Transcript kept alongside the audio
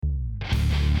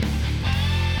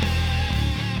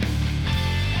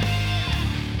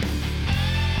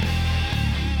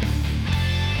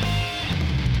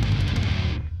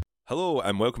Hello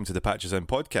and welcome to the Patches In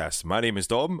podcast. My name is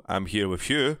Dom. I'm here with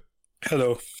Hugh.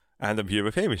 Hello. And I'm here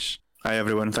with Hamish. Hi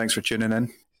everyone, thanks for tuning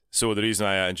in. So the reason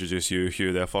I introduced you,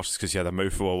 Hugh, there first is because you had a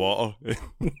mouthful of water.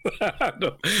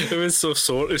 No, it was so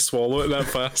sore to swallow it that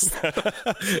fast.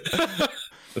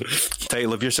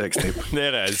 Title of your sex tape.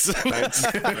 There it is.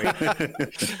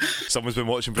 Someone's been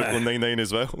watching Brooklyn Nine-Nine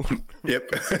as well. Yep.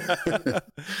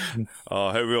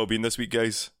 How have we all been this week,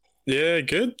 guys? Yeah,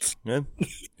 good. Yeah,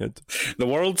 good. The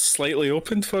world's slightly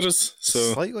opened for us, so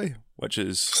Slightly, which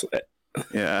is...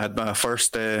 Yeah, I had my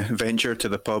first venture to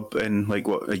the pub in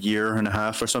a year and a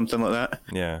half or something like that.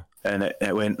 Yeah. And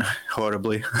it went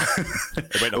horribly.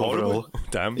 It went horrible?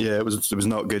 Damn. Yeah, it was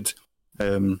not good.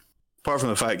 Apart from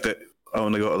the fact that I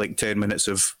only got 10 minutes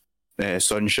of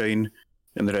sunshine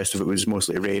and the rest of it was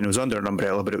mostly rain. It was under an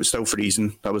umbrella, but it was still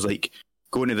freezing. I was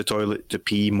going to the toilet to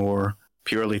pee more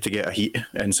purely to get a heat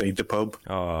inside the pub.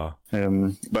 Oh.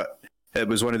 But it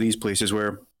was one of these places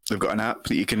where they've got an app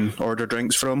that you can order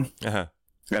drinks from. Uh-huh.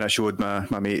 And I showed my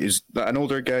mate, who's an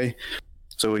older guy,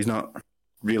 so he's not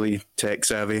really tech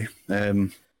savvy. I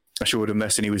showed him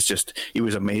this and he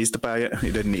was amazed by it.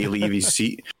 He didn't leave his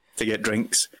seat to get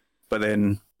drinks. But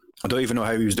then I don't even know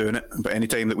how he was doing it. But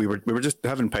anytime that we were just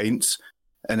having pints,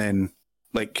 and then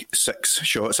 6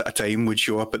 shots at a time would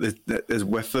show up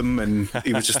with them, and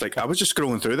he was just I was just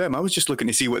scrolling through them. I was just looking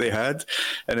to see what they had,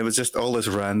 and it was just all this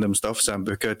random stuff: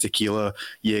 Sambuca, tequila,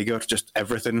 Jaeger, just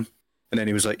everything. And then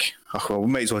he was like, "Oh well, we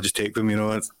might as well just take them," you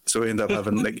know. So we ended up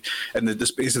having in the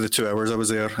space of the 2 hours I was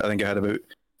there, I think I had about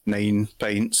 9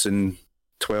 pints and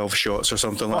 12 shots or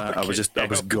something like that. I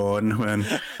was gone, man.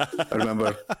 I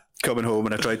remember coming home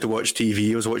and I tried to watch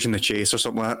TV. I was watching The Chase or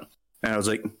something like that, and I was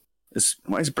like,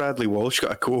 why is Bradley Walsh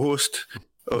got a co-host?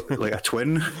 A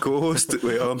twin co-host?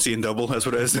 Wait, I'm seeing double, that's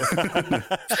what it is.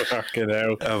 fucking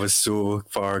hell. I was so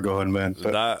far gone, man.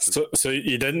 But So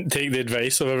you didn't take the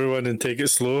advice of everyone and take it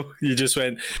slow. You just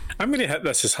went, I'm going to hit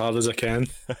this as hard as I can.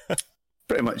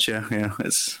 pretty much, yeah. I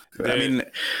mean,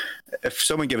 if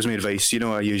someone gives me advice,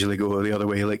 I usually go the other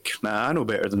way, nah, I know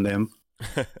better than them.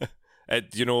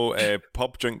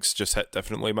 Pub drinks just hit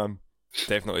differently, man.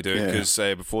 Definitely do. Because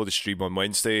before the stream on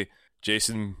Wednesday,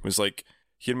 Jason was like,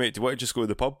 "Here, mate, do you want to just go to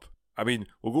the pub? I mean,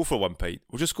 we'll go for 1 pint.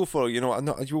 We'll just go for,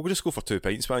 we'll just go for 2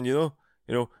 pints, man,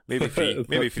 maybe 3,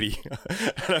 maybe 3. And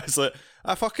I was like,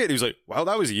 fuck it. He was like, well,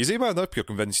 that was easy, man. That pure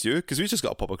convinced you, because we just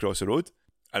got a pub across the road.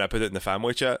 And I put it in the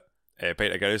family chat.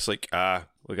 Pint of Guinness, look at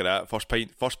that. First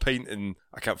pint in,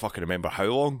 I can't fucking remember how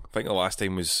long. I think the last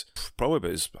time was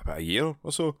probably about a year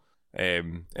or so.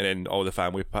 And then all the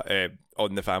family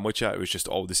on the family chat, it was just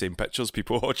all the same pictures,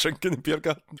 people all drinking in beer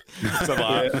garden. So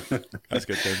that's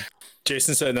good then.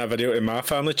 Jason sent that video in my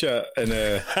family chat,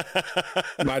 and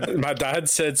my dad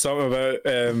said something about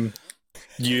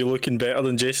you looking better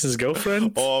than Jason's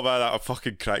girlfriend. Oh man, that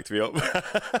fucking cracked me up.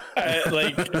 That's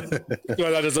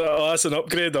an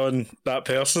upgrade on that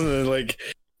person, and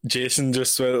Jason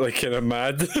just went kind of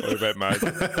mad. A bit mad.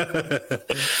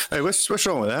 Hey, what's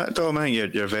wrong with that, Dom? I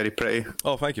think you're very pretty.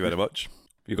 Oh, thank you very much.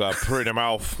 You got a pretty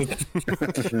mouth.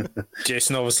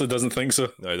 Jason obviously doesn't think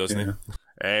so. No, he doesn't.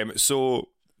 Yeah. So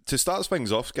to start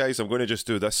things off, guys, I'm going to just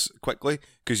do this quickly,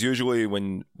 because usually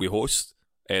when we host,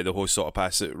 the host sort of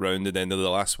pass it round and then they're the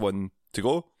last one to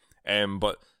go.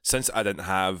 But since I didn't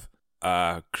have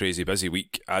a crazy busy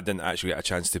week, I didn't actually get a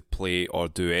chance to play or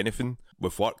do anything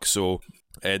with work. So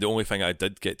the only thing I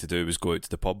did get to do was go out to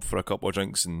the pub for a couple of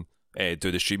drinks and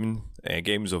do the streaming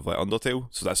games of Undertale.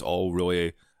 So that's all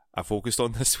really I focused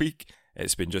on this week.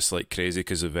 It's been just crazy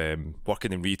because of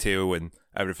working in retail and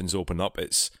everything's opened up.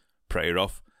 It's pretty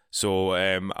rough. So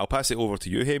I'll pass it over to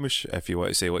you, Hamish, if you want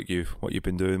to say what you've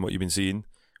been doing, what you've been seeing,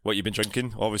 what you've been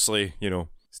drinking. Obviously,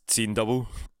 seen double.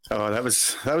 Oh, that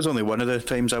was only one of the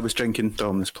times I was drinking,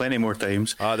 Tom. There's plenty more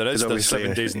times. There is. There's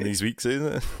 7 days in these weeks,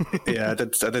 isn't it? Yeah,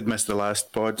 I did miss the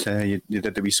last pod. You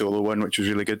did the wee solo one, which was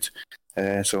really good.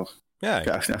 So yeah,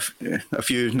 a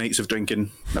few nights of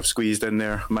drinking I've squeezed in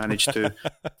there. Managed to.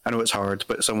 I know it's hard,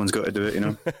 but someone's got to do it,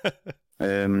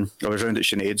 I was round at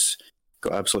Sinead's,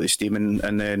 got absolutely steaming,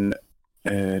 and then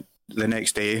the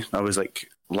next day I was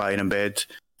lying in bed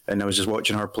and I was just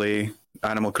watching her play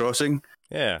Animal Crossing.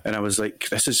 Yeah. And I was like,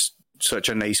 this is such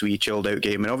a nice wee chilled out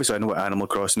game. And obviously I know what Animal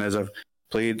Crossing is. I've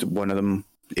played one of them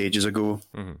ages ago.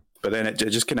 Mm-hmm. But then it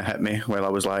just kind of hit me while I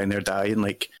was lying there dying.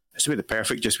 This would be the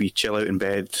perfect just wee chill out in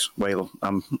bed while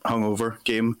I'm hungover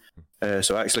game.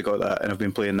 So I actually got that and I've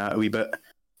been playing that a wee bit.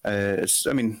 I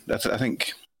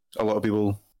think a lot of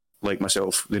people like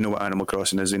myself, they know what Animal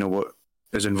Crossing is. They know what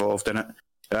is involved in it.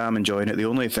 I'm enjoying it. The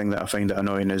only thing that I find it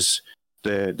annoying is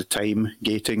the time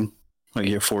gating. like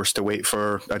you're forced to wait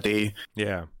for a day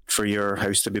Yeah. for your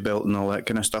house to be built and all that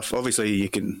kind of stuff. Obviously, you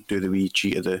can do the wee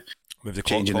cheat of the With the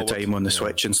changing the clock time on the yeah.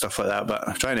 Switch and stuff like that, but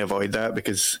I'm trying to avoid that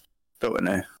because don't want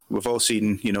to. We've all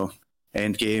seen,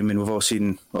 Endgame, and we've all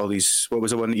seen all these. What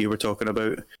was the one that you were talking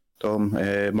about, Tom?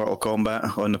 Mortal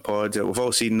Kombat on the pod. We've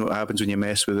all seen what happens when you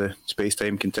mess with the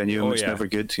space-time continuum. Oh, it's yeah. never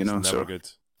good, It's never good.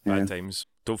 Bad yeah. times.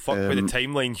 Don't fuck with the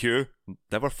timeline, Hugh.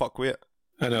 Never fuck with it.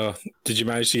 I know. Did you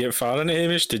manage to get far in it,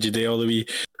 Hamish? Did you do all the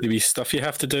wee stuff you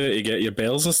have to do to get your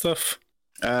bells and stuff?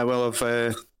 Well,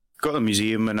 I've got a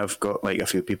museum and I've got like a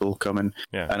few people coming,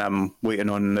 Yeah. and I'm waiting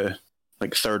on the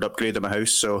third upgrade of my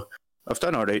house, so I've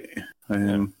done all right.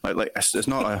 It's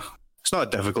not a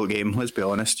difficult game. Let's be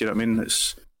honest. You know what I mean?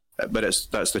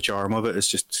 That's the charm of it. It's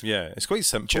just Yeah, it's quite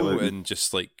simple Chill out. and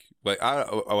just I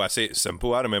say it's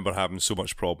simple. I remember having so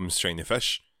much problems trying to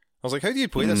fish. I was like, how do you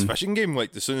play this fishing game?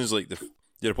 Like, as soon as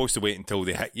you're supposed to wait until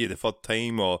they hit you the third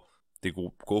time or they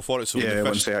go for it. So when yeah. they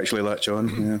Once fish, they actually latch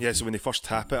on, yeah. so when they first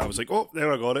tap it, I was like, oh,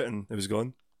 there I got it, and it was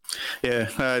gone. Yeah,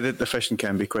 the fishing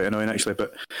can be quite annoying actually,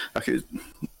 but I could,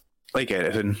 like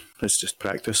anything, it's just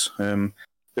practice. The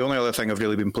only other thing I've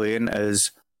really been playing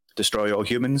is Destroy All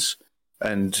Humans,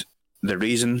 and the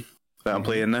reason that I'm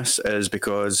playing this is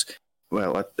because,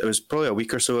 well, it was probably a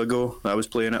week or so ago that I was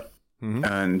playing it,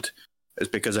 and it's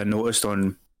because I noticed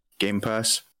on Game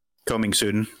Pass, coming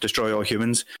soon, Destroy All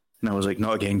Humans, and I was like,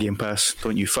 not again, Game Pass,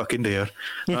 don't you fucking dare.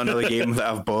 Not another game that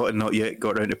I've bought and not yet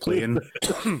got around to playing.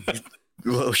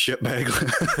 Little shitbag.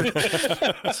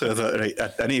 So I thought,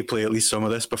 right, I need to play at least some of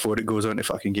this before it goes on to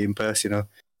fucking Game Pass,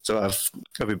 So I've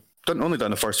only done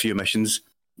the first few missions.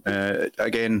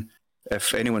 Again,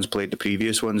 if anyone's played the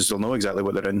previous ones, they'll know exactly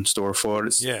what they're in store for.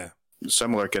 It's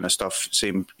similar kind of stuff,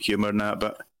 same humour and that,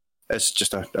 but it's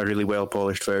just a really well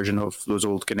polished version of those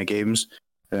old kind of games.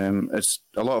 It's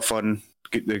a lot of fun.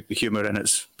 The humour in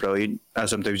it's brilliant. I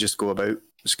sometimes just go about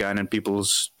scanning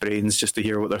people's brains just to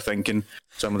hear what they're thinking.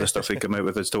 Some of the stuff they come out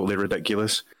with is totally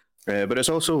ridiculous, but it's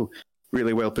also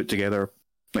really well put together.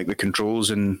 Like the controls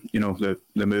and the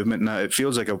movement and that. It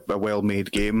feels like a well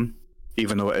made game,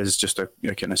 even though it is just a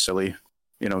kind of silly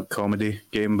comedy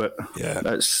game. But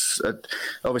that's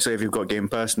obviously if you've got Game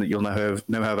Pass and that you'll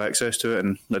now have access to it,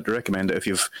 and I'd recommend it if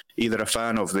you've either a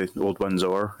fan of the old ones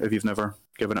or if you've never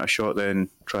given it a shot, then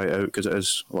try it out because it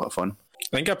is a lot of fun.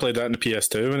 I think I played that in the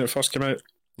PS2 when it first came out.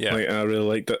 Yeah, and I really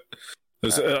liked it.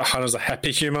 There's a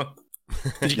hippie humour.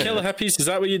 Did you kill the hippies? Is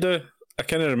that what you do? I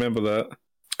kind of remember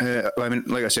that. I mean,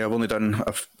 like I say, I've only done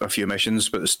a few missions,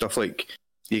 but the stuff like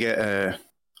you get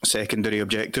secondary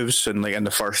objectives, and like in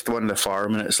the first one, the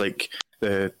farm, and it's like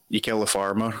you kill the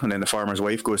farmer, and then the farmer's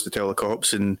wife goes to tell the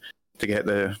cops, and to get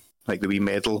the wee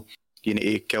medal, you need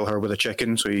to kill her with a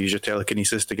chicken. So you use your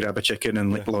telekinesis to grab a chicken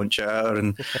and launch it at her,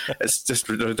 and it's just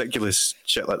ridiculous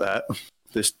shit like that.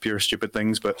 Just pure stupid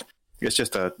things, but it's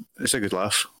a good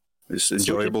laugh. It's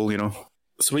enjoyable,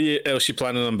 So what else you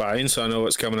planning on buying? So I know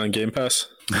what's coming on Game Pass.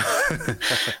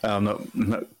 I'm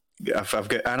not. I've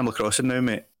got Animal Crossing now,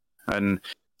 mate, and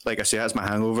like I say, that's my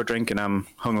hangover drink, and I'm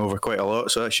hungover quite a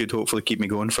lot, so that should hopefully keep me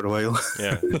going for a while.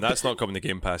 Yeah, and that's not coming to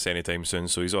Game Pass anytime soon,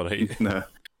 so he's all right. No.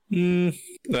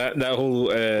 That whole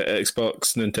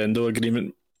Xbox Nintendo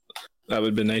agreement, that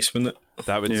would be nice, wouldn't it?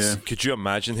 That would. Yeah. Could you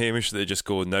imagine, Hamish, that they just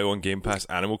go now on Game Pass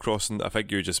Animal Crossing? I think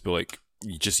you would just be like,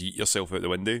 you just eat yourself out the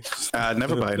window. I'd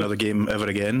never buy another game ever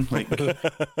again.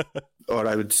 Or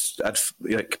I'd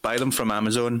buy them from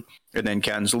Amazon and then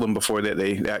cancel them before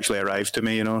they actually arrive to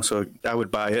me. So I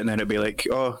would buy it and then it'd be like,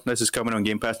 oh, this is coming on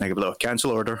Game Pass, and I go, oh,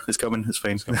 cancel order. It's coming. It's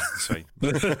fine. It's fine.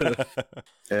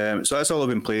 So that's all I've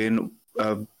been playing.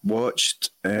 I've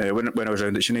watched when I was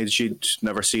around at Sinead, she'd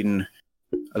never seen.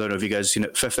 I don't know if you guys seen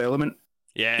it, Fifth Element.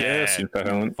 Yeah, I've seen Fifth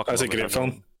Element. That's a great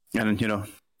film. And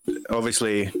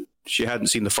obviously she hadn't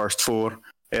seen the first 4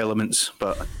 elements,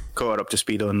 but caught her up to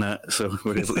speed on that, so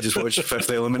we're able to just watch the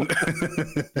Fifth Element.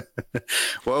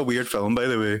 What a weird film, by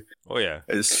the way. Oh yeah,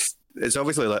 it's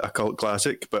obviously like a cult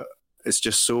classic, but it's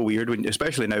just so weird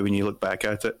especially now when you look back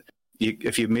at it.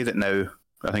 If you made it now,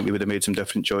 I think you would have made some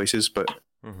different choices, but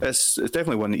it's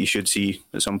definitely one that you should see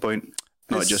at some point,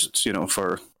 not just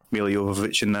for Mila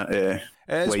Jovovich and that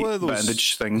white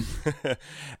bandage thing.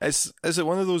 Is it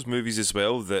one of those movies as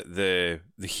well that the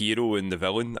hero and the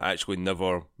villain actually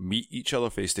never meet each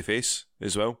other face to face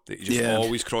as well? They just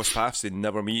always cross paths. They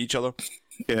never meet each other.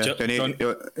 Yeah, and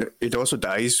he also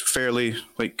dies fairly,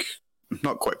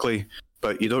 not quickly,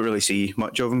 but you don't really see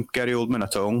much of him, Gary Oldman,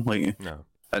 at all. No.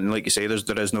 And like you say,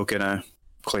 there is no kind of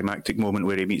climactic moment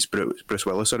where he meets Bruce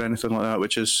Willis or anything like that,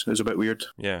 which is a bit weird.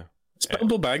 Yeah. Is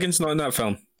Bilbo Baggins not in that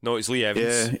film? No, it's Lee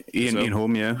Evans. Yeah, Ian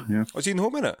Holm, yeah. Was Ian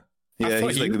Holm in it? Yeah,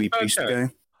 he's like the wee priest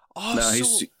guy. Oh, No,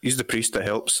 so he's the priest that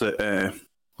helps that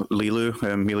Lilu,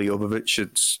 Mila Jovovich,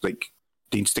 it's like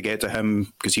needs to get to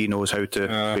him because he knows how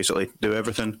to basically do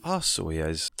everything. so he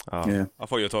is. Oh, Yeah. I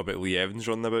thought you were talking about Lee Evans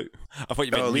running about. I thought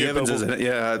you meant Lee Evans, Bilbo. isn't it?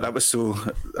 Yeah, that was so.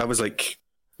 I was like,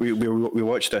 we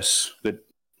watched this the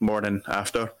morning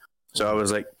after, so I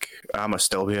was like, I must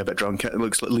still be a bit drunk. It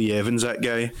looks like Lee Evans, that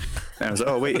guy. And I was like,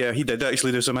 oh wait, yeah, he did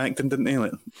actually do some acting, didn't he?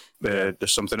 Like,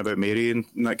 there's something about Mary and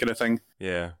that kind of thing.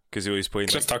 Yeah, because he always playing.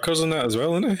 Chris Tucker's in that as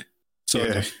well, isn't he?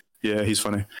 So Yeah, he's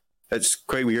funny. It's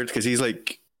quite weird because he's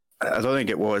like, I don't think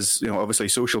it was, obviously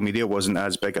social media wasn't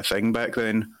as big a thing back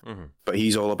then, but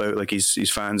he's all about like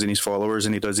his fans and his followers,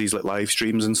 and he does these like live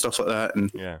streams and stuff like that,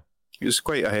 and Yeah. he was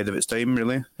quite ahead of its time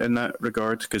really in that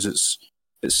regard because it's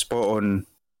spot on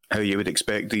how you would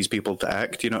expect these people to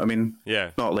act. You know what I mean?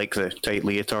 Yeah. Not like the tight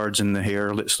leotards and the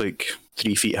hair that's like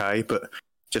 3 feet high, but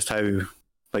just how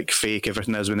like fake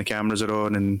everything is when the cameras are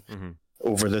on and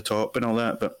over the top and all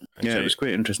that. But yeah, it was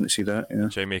quite interesting to see that. Yeah.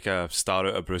 Try to make a star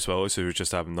out of Bruce Willis who was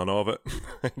just having none of it,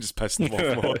 just pissing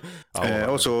them off more.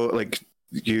 Also, like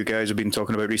you guys have been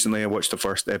talking about recently, I watched the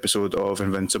first episode of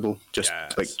Invincible. Just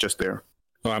there.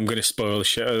 Oh, I'm going to spoil the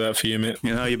shit out of that for you, mate.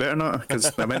 You know, you better not,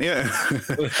 because I meant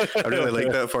I really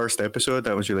liked that first episode.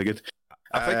 That was really good.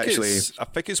 I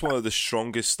think it's one of the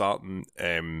strongest starting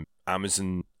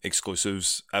Amazon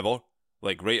exclusives ever.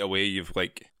 Like right away, you've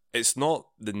like, it's not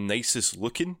the nicest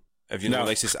looking, if you know, the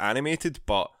nicest animated,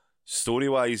 but story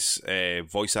wise,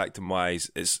 voice acting wise,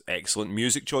 it's excellent.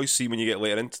 Music choice. See when you get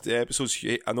later into the episodes,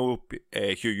 I know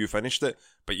Hugh, you finished it,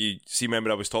 but you see, remember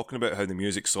I was talking about how the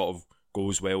music sort of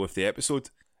goes well with the episode.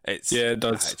 It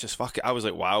does. Just fuck it. I was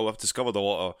like, wow, I've discovered a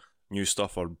lot of new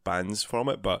stuff or bands from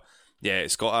it, but yeah,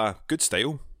 it's got a good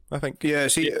style, I think. Yeah,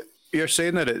 see, you're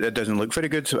saying that it doesn't look very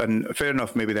good, and fair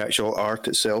enough, maybe the actual art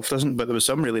itself doesn't, but there was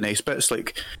some really nice bits.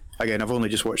 Like, again, I've only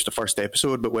just watched the first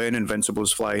episode, but when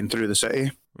Invincible's flying through the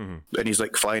city, and he's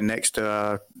like flying next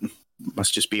to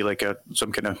must just be like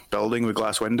some kind of building with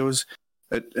glass windows.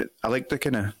 I like the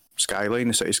kind of skyline,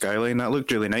 the city skyline. That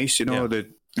looked really nice, the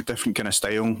different kind of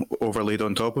style overlaid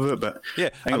on top of it. But yeah,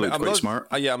 I think it looked quite smart.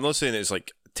 I'm not saying it's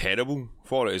like terrible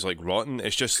for it. It's like rotten.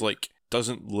 It's just like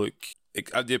doesn't look.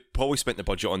 They probably spent the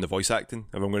budget on the voice acting,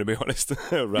 if I'm going to be honest,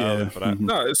 rather than for that.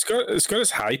 No, it's got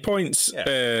its high points,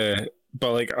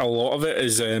 but like a lot of it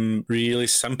is really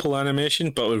simple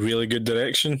animation, but with really good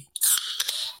direction.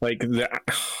 Like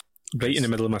right in the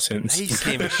middle of my sentence. Nice,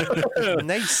 Hamish.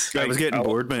 Nice. I was getting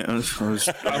bored, mate. I was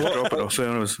dropping off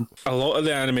there. A lot of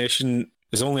the animation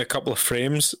is only a couple of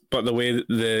frames, but the way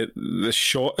the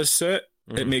shot is set,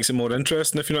 it makes it more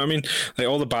interesting, if you know what I mean. Like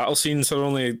all the battle scenes are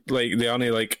only like, they aren't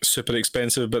like super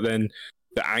expensive, but then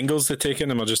the angles they take in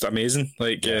them are just amazing.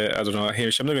 Like I don't know,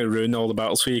 Hamish, I'm not going to ruin all the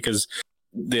battles for you because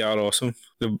they are awesome.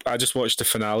 I just watched the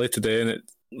finale today and it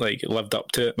like lived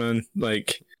up to it, man.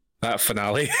 Like that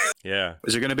finale. Yeah.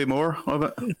 Is there going to be more of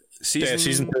it?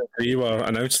 Season 2 and 3 were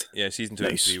announced. Yeah, season 2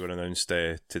 and 3 were announced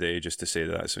today, just to say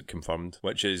that that's confirmed,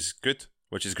 which is good,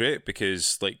 which is great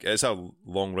because like it's a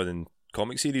long running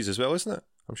comic series as well, isn't it?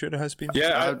 I'm sure it has been.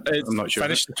 Yeah, I'm not sure.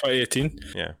 Finished in 2018.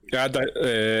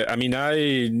 Yeah. I mean, I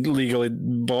legally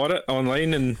bought it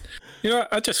online and,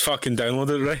 I just fucking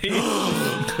downloaded it,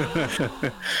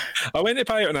 right? I went to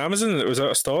buy it on Amazon and it was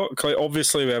out of stock. Like,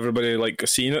 obviously, with everybody, like,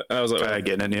 seeing it, I was like...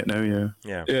 getting in it now,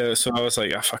 yeah. Yeah, so I was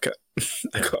like, fuck it.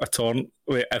 I got a torrent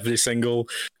with every single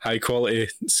high-quality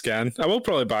scan. I will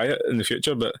probably buy it in the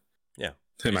future, but... Yeah.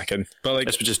 Who am I kidding? But, like...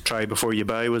 This was just try before you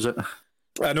buy, was it?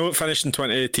 I know it finished in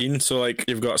 2018, so like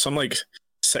you've got some like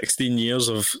 16 years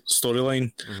of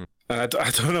storyline. And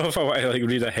I don't know if I want to like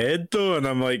read ahead though, and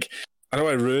I'm like, I don't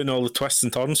want to ruin all the twists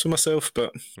and turns for myself,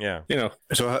 but yeah,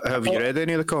 So have you read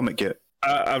any of the comic yet?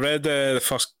 I read the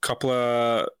first couple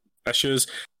of issues.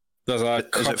 There's a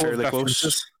couple Is it fairly of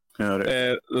close? Yeah,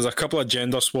 right. There's a couple of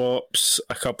gender swaps,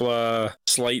 a couple of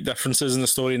slight differences in the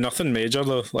story. Nothing major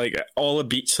though. Like all the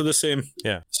beats are the same.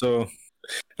 Yeah. So.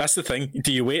 That's the thing.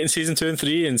 Do you wait in season 2 and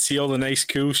 3 and see all the nice,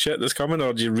 cool shit that's coming,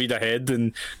 or do you read ahead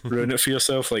and ruin it for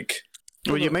yourself? Like,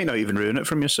 well, you might not even ruin it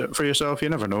for yourself. You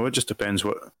never know. It just depends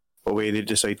what way they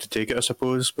decide to take it, I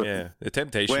suppose. But yeah, the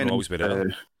temptation will always be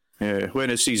there.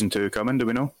 When is season 2 coming? Do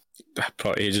we know?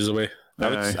 Probably ages away.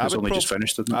 It's only just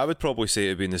finished, isn't it? I would probably say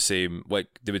it'd been the same.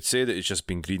 Like they would say that it's just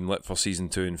been greenlit for season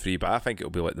 2 and 3, but I think it'll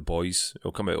be like The Boys.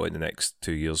 It'll come out like in the next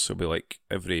 2 years. It'll be like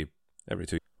every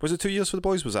 2. Was it 2 years for The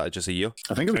Boys? Was that just a year?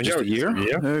 I think it was just a year.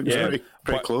 Yeah,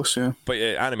 pretty close. Yeah, but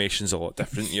animation's a lot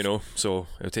different, so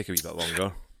it'll take a wee bit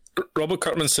longer. Robert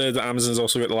Kirkman said that Amazon's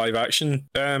also got the live action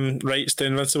rights to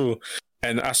Invincible,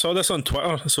 and I saw this on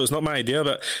Twitter, so it's not my idea.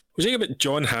 But was it about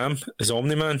John Hamm as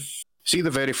Omni-Man? See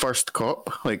the very first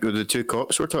cop, like the two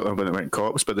cops we're talking about, they weren't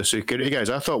cops, but the security guys.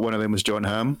 I thought one of them was John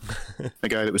Hamm, the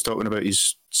guy that was talking about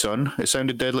his son. It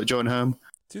sounded dead like John Hamm.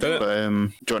 But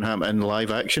John Hamm in live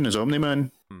action as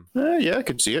Omni-Man. Yeah, I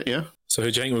could see it, yeah. So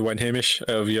who do you think we win, Hamish, out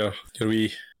of your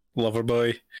wee lover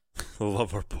boy?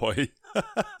 Lover boy.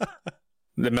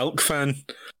 The milk fan.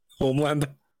 Homelander.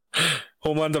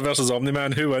 Homelander versus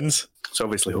Omni-Man, who wins? It's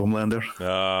obviously Homelander.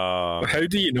 How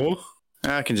do you know?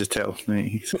 I can just tell.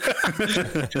 I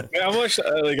watched,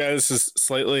 this is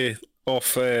slightly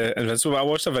off Invincible, but I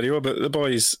watched a video about the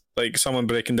boys, like someone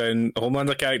breaking down the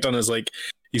Homelander character, and is like,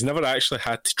 he's never actually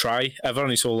had to try ever in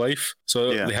his whole life.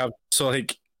 So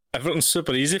everything's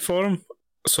super easy for him.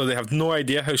 So they have no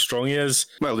idea how strong he is.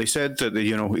 Well, they said that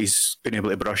he's been able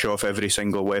to brush off every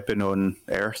single weapon on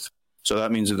Earth. So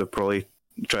that means that they've probably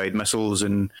tried missiles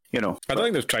and, I don't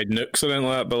think they've tried nukes or anything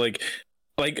like that, but like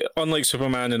unlike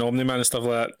Superman and Omni-Man and stuff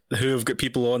like that, who have got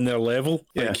people on their level.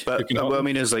 Yeah, but what I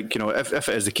mean is, like, if it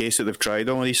is the case that they've tried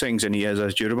all of these things and he is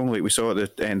as durable, like we saw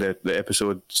at the end of the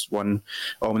episode 1,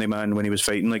 Omni-Man, when he was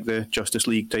fighting like the Justice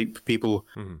League type people,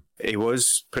 he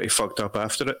was pretty fucked up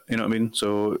after it, you know what I mean?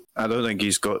 So I don't think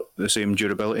he's got the same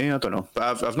durability. I don't know.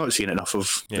 But I've not seen enough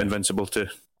of Invincible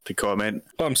to comment.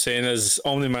 What I'm saying is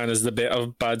Omni-Man is the better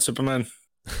bad Superman.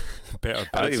 Better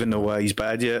bad I don't even know why he's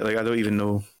bad yet. Like, I don't even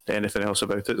know anything else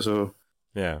about it. So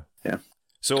yeah.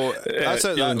 So that's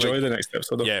it. You'll enjoy the next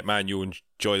episode, though. Yeah, man, you'll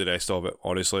enjoy the rest of it.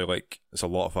 Honestly, like, it's a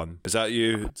lot of fun. Is that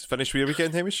you finished with your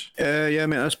weekend, Hamish? Yeah,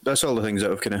 mate. That's all the things that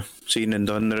I've kind of seen and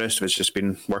done. The rest of it's just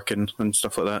been working and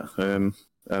stuff like that.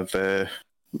 I've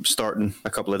starting a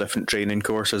couple of different training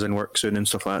courses in work soon and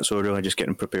stuff like that. So really just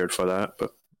getting prepared for that.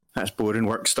 But that's boring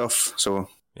work stuff. So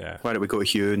yeah, why don't we go to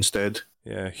Hugh instead?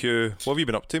 Yeah, Hugh, what have you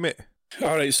been up to, mate?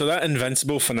 All right, so that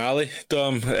Invincible finale,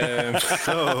 Dom.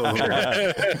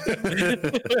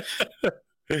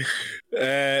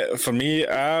 For me,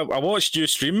 I watched you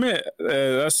stream, mate.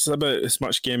 That's about as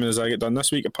much gaming as I get done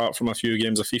this week, apart from a few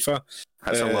games of FIFA.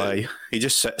 That's a lie. He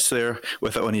just sits there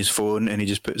with it on his phone and he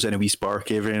just puts in a wee spark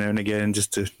every now and again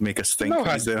just to make us think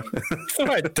he's there.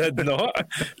 No, I did not.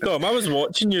 Dom, I was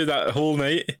watching you that whole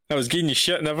night. I was giving you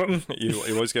shit and everything.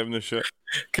 He was giving us shit.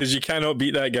 Because you cannot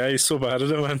beat that guy. He's so bad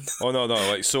at it, man. Oh, no.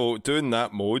 Like, so doing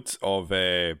that mode of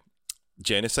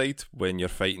genocide when you're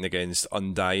fighting against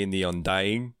Undying the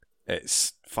Undying,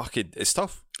 it's tough. It is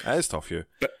tough, you.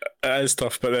 It is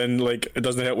tough, but then, like, it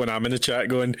doesn't help when I'm in the chat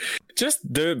going,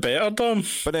 just do it better, Dom.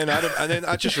 But then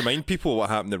I just remind people what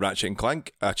happened to Ratchet and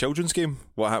Clank, a children's game.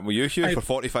 What happened with you, Hugh, for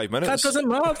 45 minutes? That doesn't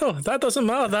matter, though. That doesn't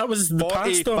matter. That was the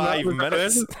past, Dom. 45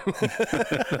 minutes.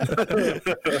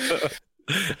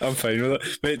 I'm fine with it.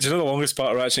 Mate, do you know the longest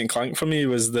part of Ratchet and Clank for me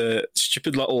was the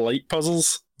stupid little light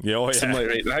puzzles? Yeah, oh, yeah. So I'm like,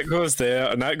 right, that goes there,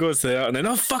 and that goes there, and then,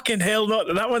 oh, fucking hell, not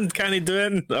that one, can't he do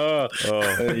it?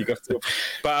 You got to.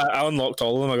 But I unlocked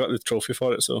all of them. I got the trophy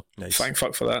for it, so nice. Thank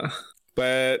fuck for that.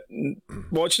 But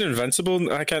watching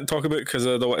Invincible, I can't talk about it because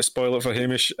I don't want to spoil it for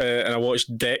Hamish. And I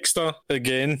watched Dexter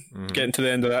again, getting to the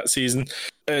end of that season,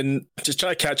 and just try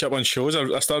to catch up on shows.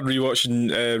 I started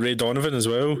rewatching Ray Donovan as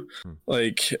well.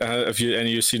 Like, have any of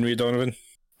you seen Ray Donovan?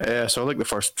 Yeah, I saw like the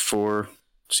first 4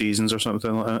 seasons or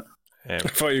something like that. I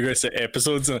thought you were going to say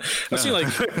episodes. I've seen like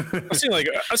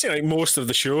most of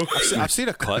the show. I've seen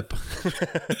a clip.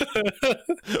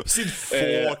 I've seen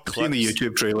 4 clips. Seen the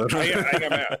YouTube trailer.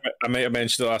 I might have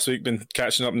mentioned it last week. Been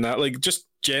catching up on that. Like, just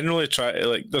generally try to,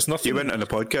 like. There's nothing. You went on the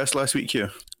podcast last week,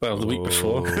 Hugh. Well, the week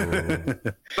before.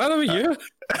 I know you.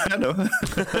 I know.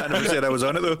 I never said I was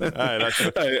on it though. Do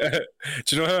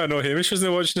you know how I know Hamish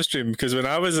wasn't watching the stream? Because when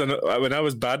I was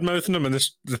bad mouthing him in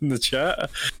the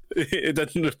chat, he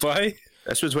didn't reply.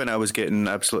 This was when I was getting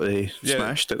absolutely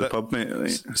smashed at the pub, mate.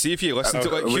 Like, see if you listen to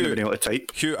it, I wouldn't have been able to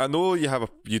type. Hugh, I know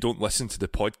you don't listen to the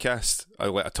podcast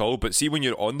at all, but see when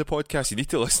you're on the podcast, you need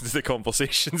to listen to the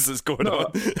conversations that's going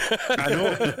on. I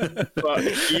know, but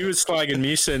he was slagging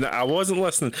me saying that I wasn't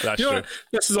listening. That's true. What?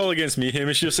 This is all against me,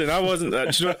 Hamish. You're saying I wasn't.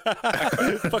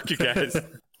 Fuck you guys.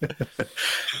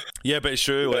 Yeah, but it's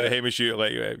true. Like Hamish, Hugh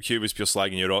was pure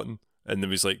slagging you rotten. And there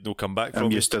was like no comeback from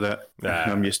I'm used to that.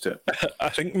 I'm used to it. I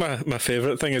think my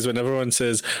favourite thing is when everyone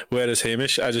says, "Where is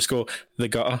Hamish?" I just go, "The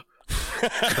gutter."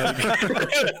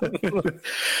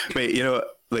 Mate, you know,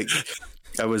 like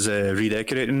I was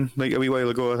redecorating like a wee while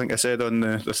ago, I think I said on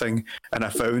the thing, and I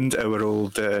found our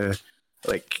old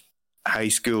like high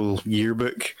school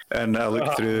yearbook, and I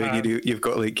looked through and you've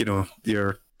got like, you know,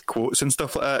 your quotes and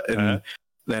stuff like that, and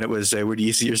then it was, where do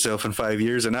you see yourself in 5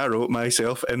 years? And I wrote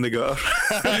myself in the gutter.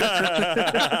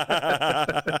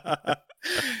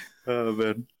 Oh,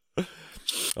 man.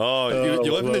 You're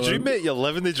living the dream, mate. You're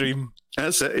living the dream.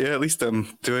 That's it. Yeah, at least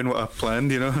I'm doing what I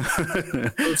planned.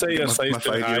 Don't say your size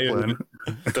too high. 5-year plan.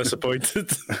 And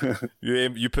disappointed.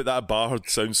 You put that bar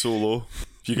sound so low.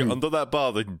 If you get under that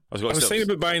bar, then I was thinking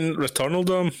about buying Returnal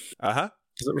Dome. Uh-huh.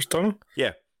 Is it Returnal?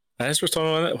 Yeah. It is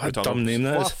Returnal, isn't it? What a Returnal. dumb name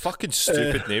that What is. a fucking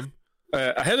stupid name.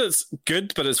 I heard it's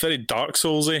good, but it's very Dark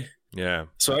Soulsy. Yeah.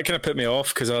 So that kind of put me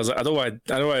off because I was like, I don't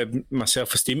want my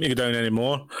self-esteem to go down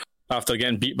anymore after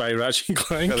getting beat by Ratchet and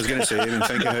Clank. I was going to say, I mean,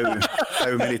 think of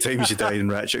how many times you died in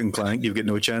Ratchet and Clank. You've got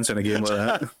no chance in a game like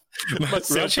that.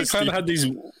 Ratchet and Clank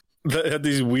had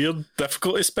these weird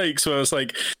difficulty spikes where it's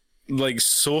like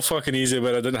so fucking easy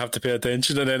where I didn't have to pay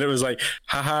attention, and then it was like,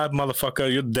 haha,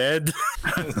 motherfucker, you're dead.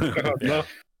 No.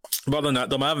 But other than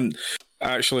that, I haven't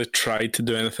actually tried to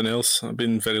do anything else. I've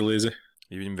been very lazy.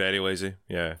 You've been very lazy.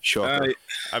 Yeah. Shocker.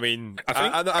 I mean,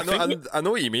 I I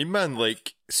know what you mean, man.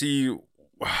 Like, see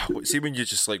when you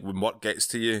just like when work gets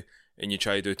to you and you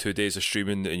try to do 2 days of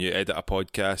streaming and you edit a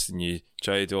podcast and you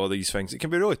try to do all these things, it can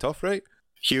be really tough, right?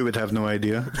 Hugh would have no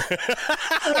idea.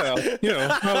 Well,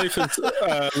 my life is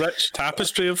a rich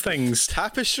tapestry of things.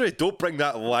 Tapestry? Don't bring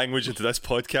that language into this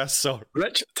podcast, sir.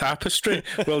 Rich tapestry?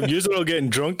 Well, you're all getting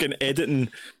drunk and editing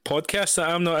podcasts that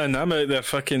I'm not in. I'm out there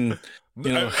fucking...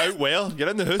 Out well, you're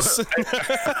in the house.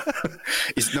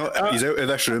 He's not. He's out of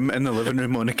this room in the living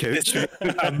room on the couch.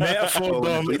 A metaphor,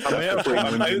 Dom.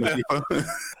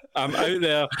 I'm out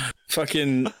there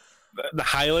fucking the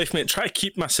high life, mate. Try to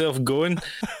keep myself going.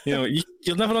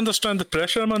 You'll never understand the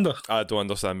pressure I'm under. I don't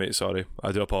understand, mate. Sorry.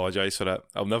 I do apologise for that.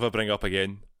 I'll never bring it up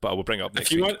again, but I will bring it up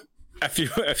next week. If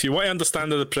you want to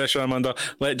understand the pressure I'm under,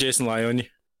 let Jason lie on you.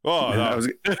 Oh, no.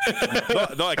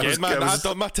 Not again, man. I've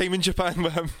done my time in Japan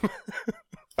with him.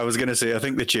 I was going to say, I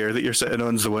think the chair that you're sitting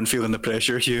on is the one feeling the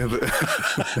pressure, Hugh. But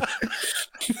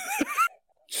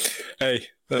hey,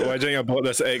 why do you think I bought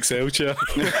this XL chair?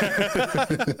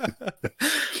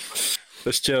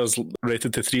 This chair's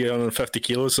rated to 350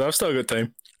 kilos, so I've still got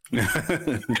time.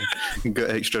 Got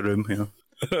extra room,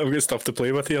 I've got stuff to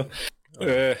play with here.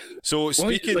 So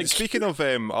speaking of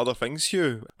other things,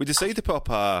 Hugh, we decided to put up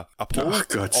a poll on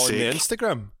the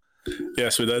Instagram.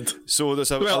 Yes, we did. So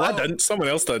there's I didn't. Someone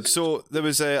else did. So there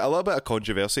was a little bit of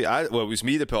controversy. It was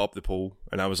me that put up the poll,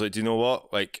 and I was like, do you know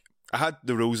what? Like, I had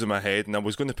the rules in my head, and I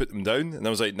was going to put them down, and I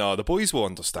was like, no, the boys will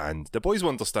understand. The boys will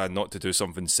understand not to do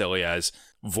something silly as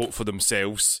vote for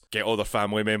themselves, get other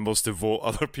family members to vote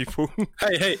other people.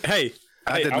 Hey!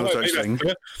 I did no such thing.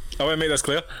 I want to make this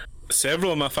clear.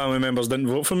 Several of my family members didn't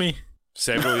vote for me.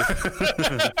 Several.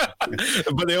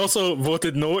 But they also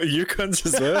voted no to you cunts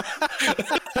as well.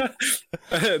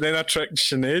 Then I tricked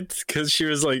Sinead because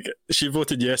she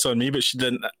voted yes on me, but she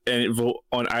didn't vote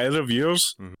on either of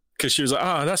yours because she was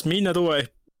like, that's mean, I don't want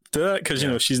to do that because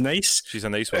she's nice. She's a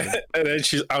nice one. And then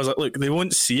I was like, look, they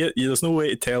won't see it. There's no way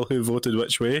to tell who voted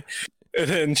which way. And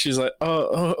then she's like,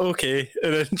 oh, okay.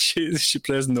 And then she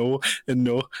pressed no and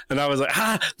no. And I was like,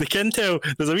 they can tell.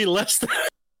 There's a wee list.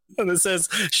 And it says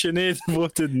Sinead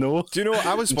voted no. Do you know what?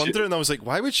 I was wondering, I was like,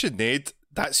 why would Sinead?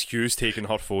 That's Hugh's taking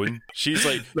her phone. She's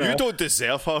like, you don't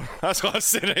deserve her. That's what I was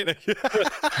saying right now.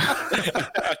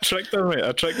 I tricked her, mate.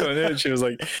 I tricked her, and she was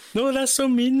like, no, that's so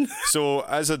mean. So,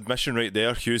 as admission right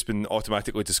there, Hugh's been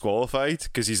automatically disqualified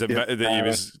because he's admitted that he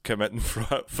was committing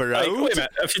fraud. Wait a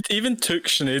minute. If you even took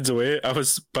Sinead's away, I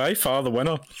was by far the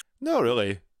winner. Not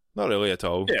really at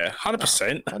all. Yeah,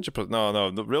 100%. 100%.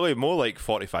 No, really, more like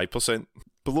 45%.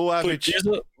 Below average.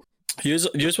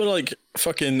 Yous were like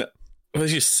fucking... What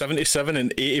was you, 77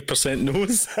 and 80%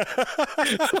 no's?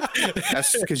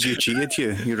 That's because you cheated,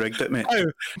 Hugh. You rigged it, mate.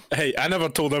 Hey, I never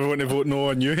told everyone to vote no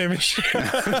on you, Hamish.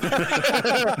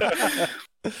 I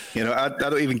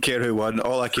don't even care who won.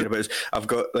 All I care about is I've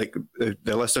got, like,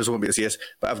 the listeners won't be able to see this,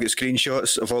 but I've got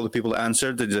screenshots of all the people that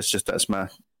answered. That's my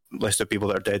list of people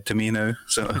that are dead to me now.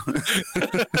 So,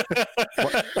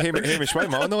 Hamish, why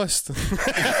am I on the list?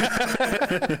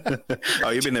 Oh,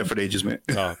 you've been there for ages, mate.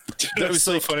 Oh. It was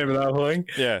so funny with that whole thing.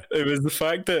 Yeah, it was the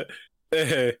fact that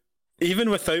even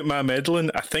without my meddling,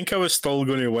 I think I was still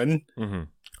going to win. Mm-hmm.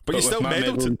 But you still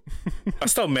meddled. I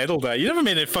still meddled. You never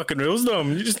made any fucking rules,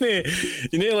 Dom. You just need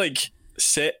to like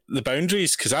set the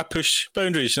boundaries because I push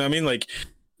boundaries. You know what I mean? Like.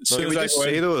 So we just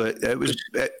say though that it was,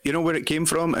 where it came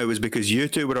from? It was because you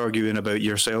two were arguing about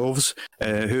yourselves,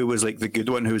 who was like the good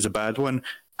one, who was the bad one.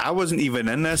 I wasn't even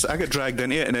in this. I got dragged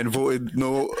into it and then voted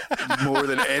no more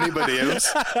than anybody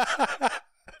else.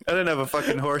 I didn't have a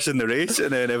fucking horse in the race,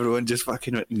 and then everyone just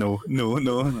fucking went, no.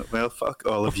 Well, fuck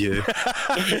all of you.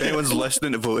 If anyone's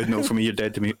listening to voted no for me, you're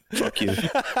dead to me. Fuck you.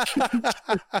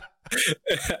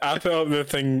 I put up the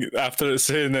thing after it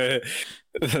saying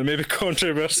maybe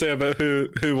controversy about who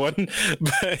won,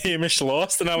 but Hamish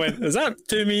lost, and I went, "Is that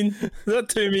too mean? Is that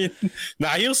too mean?" Nah,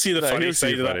 he'll see the funny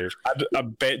side of that. I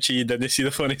bet you didn't see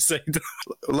the funny side.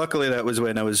 Luckily, that was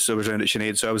when I was around at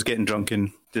Sinead, so I was getting drunk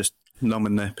and just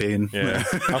numbing the pain. Yeah,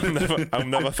 I'll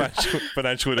never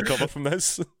financially recover from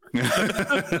this.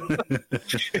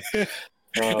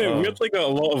 It weirdly got a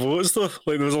lot of votes though.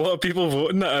 Like there was a lot of people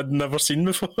voting that I'd never seen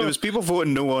before. There was people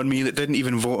voting no on me that didn't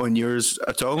even vote on yours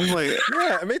at all. Like,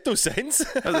 yeah, it made no sense.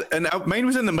 And mine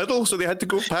was in the middle, so they had to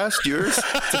go past yours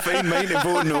to find mine and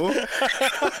vote no.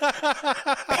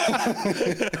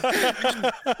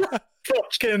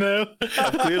 Fucking hell.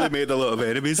 I've clearly made a lot of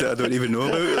enemies that I don't even know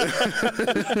about.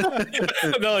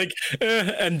 They're like,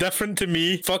 indifferent to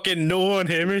me, fucking no on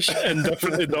Hamish,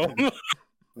 indifferent to Dom.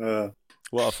 A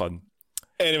lot of fun.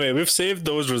 Anyway, we've saved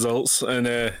those results, and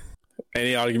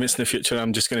any arguments in the future,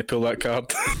 I'm just going to pull that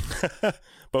card.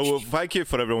 But well, thank you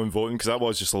for everyone voting, because that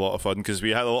was just a lot of fun, because we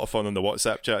had a lot of fun on the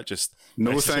WhatsApp chat.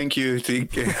 Thank you to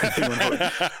anyone voting.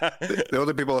 The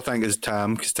other people I think is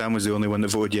Tam, because Tam was the only one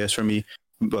that voted yes for me.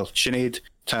 Well, Sinead,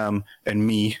 Tam, and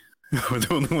me were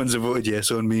the only ones that voted yes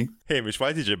on me. Hamish,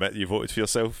 why did you admit you voted for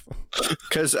yourself?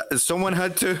 Because someone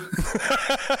had to.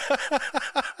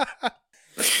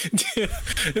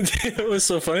 It was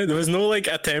so funny. There was no like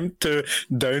attempt to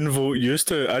downvote used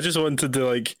to. I just wanted to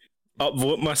like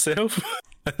upvote myself,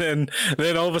 and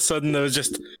then all of a sudden there was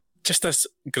just this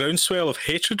groundswell of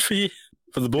hatred for you,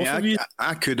 for the both of you.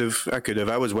 I could have.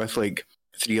 I was with like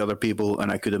 3 other people,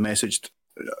 and I could have messaged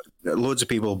loads of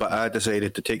people, but I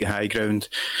decided to take a high ground,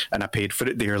 and I paid for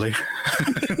it dearly.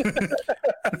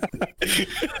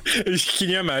 Can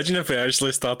you imagine if we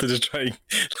actually started to try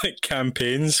like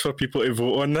campaigns for people to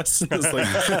vote on this? It's like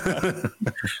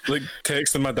like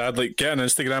texting my dad, like, get an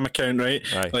Instagram account, right?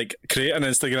 Aye. Like create an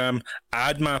Instagram,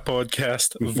 add my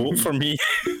podcast, vote for me.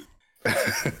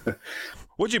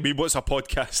 What do you mean? What's a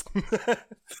podcast?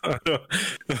 I know.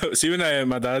 See, when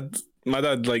my dad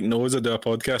like knows I do a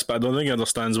podcast, but I don't think he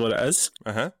understands what it is.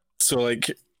 So like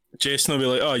Jason will be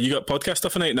like, "Oh, you got podcast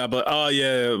stuff tonight?" And I'll be like, "Oh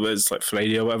yeah, it's like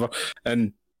Friday or whatever."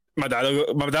 And my dad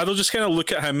will just kind of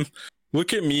look at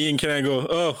me, and kind of go,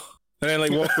 "Oh," and then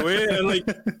like walk away. And like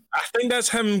I think that's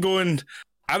him going,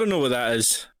 "I don't know what that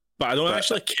is, but I don't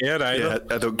actually care either."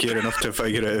 Yeah, I don't care enough to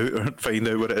figure it out or find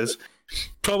out what it is.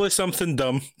 Probably something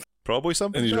dumb. Probably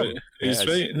something. And he's dumb. right. He's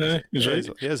right. No, he's right.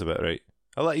 He is a bit right.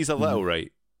 He's a little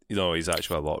right. You know, he's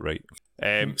actually a lot right.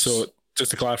 So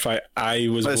just to clarify, I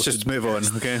was. Let's just move on,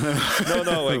 okay?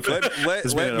 No. Like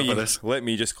let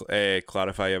me just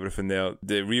clarify everything there.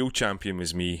 The real champion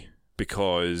was me,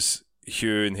 because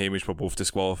Hugh and Hamish were both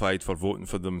disqualified for voting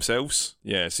for themselves.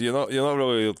 Yeah, so you're not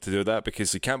really able to do that,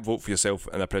 because you can't vote for yourself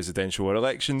in a presidential or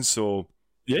election. So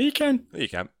yeah, you can. No, you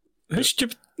can't.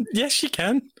 Yes, you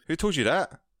can. Who told you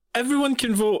that? Everyone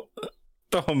can vote.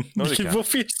 Tom, No, you can vote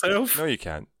for yourself. No, you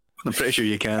can't. I'm pretty sure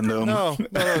you can, though. No.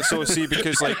 So see,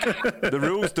 because like the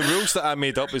rules that I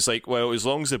made up is like, well, as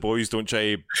long as the boys don't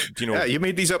try, Yeah, you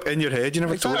made these up in your head. You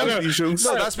never told us these rules.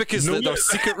 No, that's because they're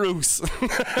secret rules.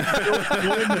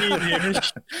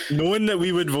 Knowing that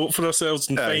we would vote for ourselves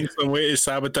and find some way to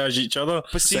sabotage each other.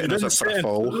 But see,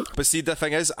 the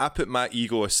thing is, I put my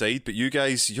ego aside, but you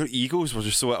guys, your egos were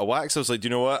just so out of whack. So I was like, do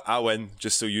you know what? I win,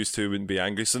 just so you two wouldn't be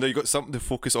angry. So now you got something to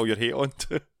focus all your hate on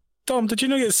too. Tom, did you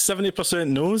not get 70%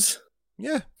 no's?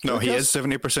 Yeah. No, he is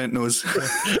 70% no's.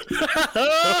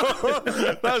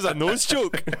 That was a nose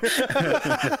joke.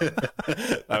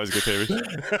 That was good, Hamish.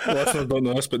 Listeners don't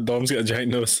know this, but Dom's got a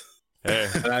giant nose. Yeah.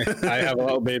 And I have a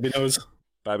little baby nose.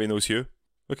 Baby knows Hugh.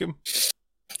 Look at him.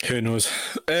 Who knows?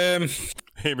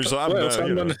 Hamish, what else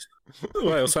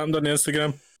happened on the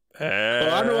Instagram?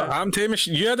 I know. I'm Hamish.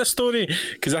 You had a story,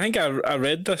 because I think I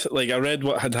read this. Like I read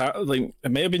what had happened. Like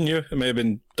it may have been you. It may have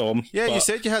been Dom. Yeah, you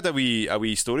said you had a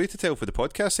wee story to tell for the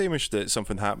podcast, Hamish. That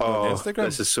something happened on Instagram.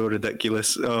 This is so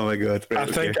ridiculous. Oh my god! Right,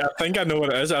 I think I know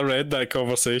what it is. I read that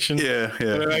conversation. Yeah.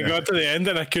 And then I got to the end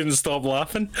and I couldn't stop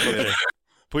laughing. Yeah.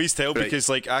 Please tell, because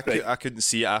like I couldn't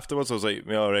see it afterwards. I was like,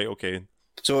 well, all right, okay.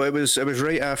 So it was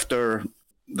right after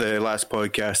the last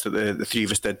podcast that the 3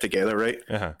 of us did together, right?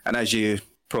 Uh-huh. And as you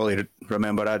probably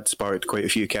remember, I'd sparked quite a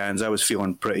few cans. I was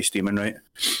feeling pretty steaming, right?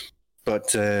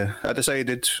 But I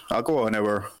decided I'll go on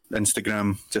our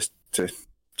Instagram just to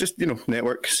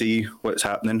network, see what's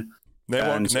happening.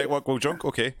 Network while drunk.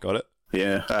 Okay, got it.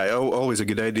 Yeah, always a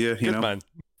good idea, you know. Man.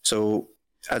 So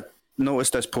I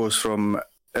noticed this post from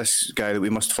this guy that we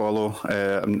must follow.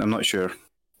 I'm not sure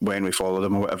when we followed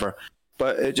him or whatever,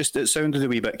 but it sounded a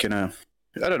wee bit kind of,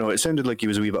 I don't know, it sounded like he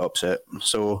was a wee bit upset.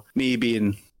 So me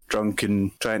being drunk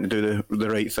and trying to do the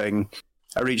right thing,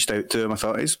 I reached out to him. I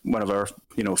thought he's one of our,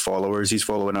 followers. He's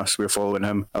following us. We're following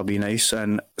him. I'll be nice.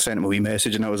 And sent him a wee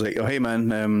message, and I was like, "Oh, hey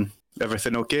man,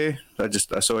 everything okay? I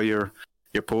saw your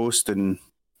post and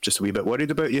just a wee bit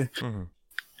worried about you." Mm-hmm.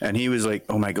 And he was like,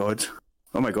 oh my god,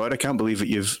 I can't believe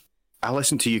that I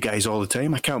listen to you guys all the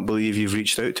time. I can't believe you've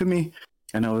reached out to me.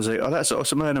 And I was like, oh, that's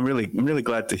awesome, man. I'm really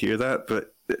glad to hear that.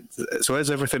 But so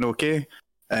is everything okay?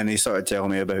 And he started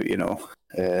telling me about,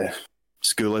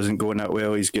 school isn't going that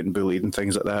well. He's getting bullied and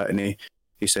things like that. And he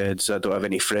said, I don't have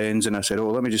any friends. And I said, oh,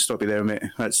 let me just stop you there, mate.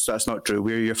 That's not true.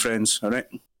 We're your friends, all right?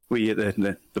 We at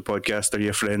the podcast are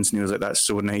your friends. And he was like, that's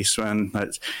so nice, man.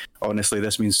 Honestly,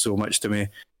 this means so much to me.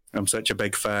 I'm such a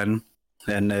big fan.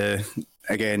 And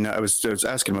again, I was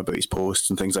asking him about his posts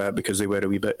and things like that because they were a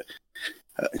wee bit,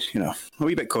 a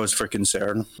wee bit cause for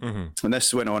concern. Mm-hmm. And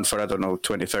this went on for, I don't know,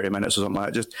 20, 30 minutes or something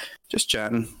like that. Just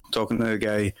chatting, talking to the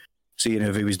guy, seeing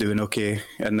if he was doing okay.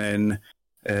 And then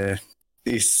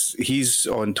he's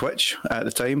on Twitch at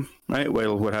the time, right,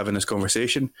 while we're having this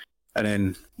conversation. And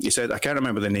then he said, I can't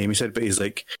remember the name he said, but he's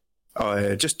like,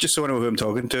 oh, just so I know who I'm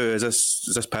talking to, is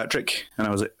this Patrick? And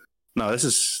I was like, no, this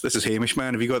is Hamish,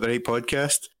 man. Have you got the right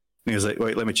podcast? And he was like,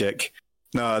 wait, let me check.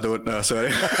 No, I don't. No,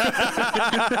 sorry. So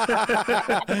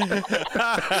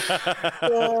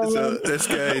this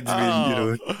guy had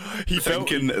been, he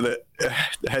thinking that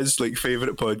his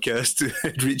favorite podcast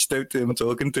had reached out to him,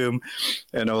 talking to him,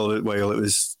 and all the while it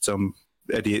was some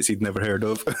idiots he'd never heard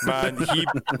of. Man,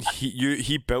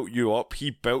 he built you up.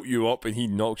 He built you up, and he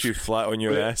knocked you flat on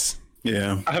your ass.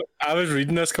 Yeah, I was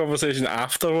reading this conversation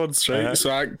afterwards, right? Uh-huh. So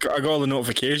I got all the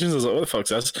notifications. I was like, "What the fuck's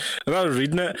this?" And I was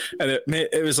reading it, and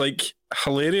it was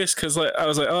hilarious because I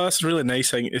was like, "Oh, that's a really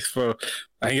nice thing."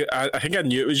 I think I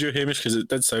knew it was you, Hamish, because it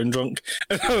did sound drunk,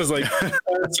 and I was like,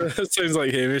 "That sounds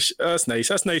like Hamish. That's nice.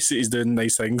 That's nice that he's doing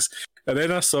nice things." And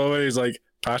then I saw where he's like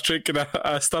Patrick, and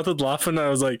I started laughing. And I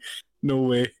was like, "No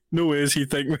way is he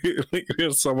think we're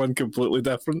someone completely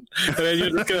different?" And then you're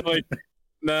just kind of like,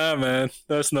 nah, man,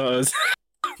 that's not us.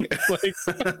 I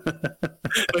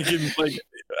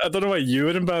don't know why you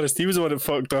were embarrassed. He was the one that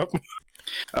fucked up.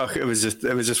 Oh, it was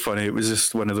just funny. It was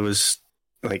just one of those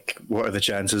what are the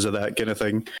chances of that kind of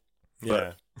thing.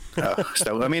 Yeah. But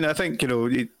still, I mean, I think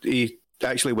he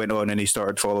actually went on and he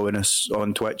started following us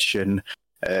on Twitch, and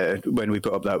when we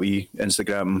put up that wee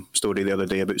Instagram story the other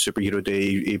day about Superhero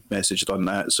Day, he messaged on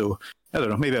that. So I don't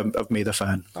know, maybe I've made a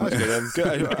fan. That's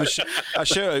good. I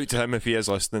shout out to him if he is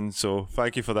listening. So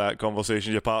thank you for that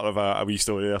conversation. You're part of a wee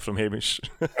story there from Hamish.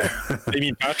 You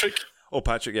mean Patrick? Oh,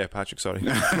 Patrick. Yeah, Patrick. Sorry.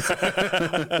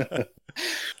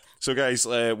 So, guys,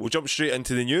 we'll jump straight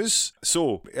into the news.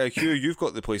 So, Hugh, you've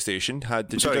got the PlayStation.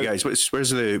 Sorry, guys. Where's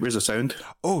the sound?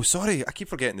 Oh, sorry. I keep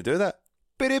forgetting to do that.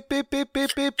 Beep, beep, beep,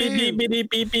 beep, beep, beep. Beep, beep,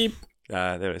 beep, beep.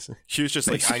 Ah, there it is. Hugh's just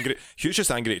angry. Hugh's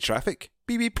just angry at traffic.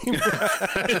 Beep, beep, beep.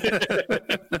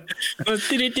 That's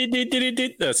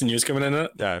the news coming in.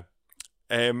 Yeah.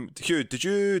 Hugh, did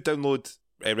you download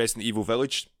Resident Evil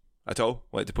Village at all?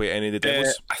 Like to play any of the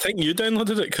demos? I think you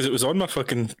downloaded it because it was on my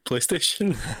fucking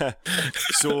PlayStation.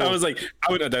 So I was like,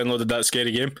 I wouldn't have downloaded that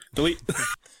scary game. Delete.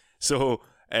 So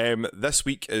this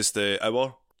week is the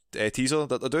hour teaser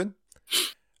that they're doing.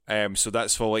 So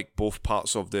that's for both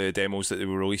parts of the demos that they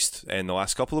were released in the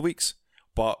last couple of weeks.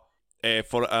 But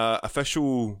for an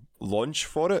official launch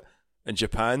for it in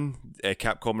Japan,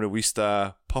 Capcom released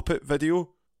a puppet video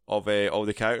of all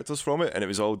the characters from it, and it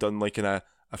was all done in a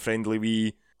friendly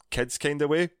wee kids kind of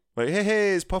way. Like,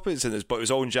 hey, it's puppets, but it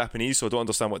was all in Japanese, so I don't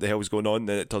understand what the hell is going on.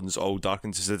 Then it turns all dark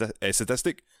and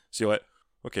sadistic. So you're like,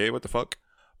 okay, what the fuck?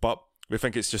 But we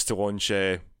think it's just to launch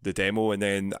the demo, and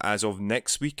then as of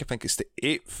next week, I think it's the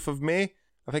 8th of May,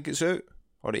 I think it's out,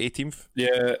 or the 18th.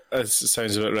 Yeah, that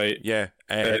sounds about right. Yeah,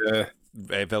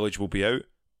 Village will be out.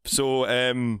 So,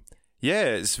 yeah,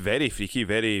 it's very freaky,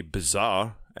 very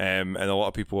bizarre, and a lot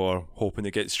of people are hoping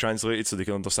it gets translated so they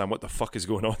can understand what the fuck is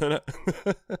going on in it.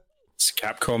 It's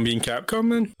Capcom being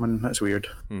Capcom, man. That's weird.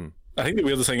 I think the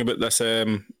weirdest thing about this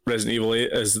Resident Evil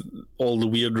 8 is all the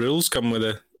weird rules come with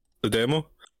the demo.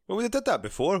 Well, they did that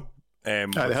before. They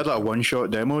had a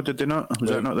one-shot demo, did they not? Was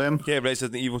that not them? Yeah,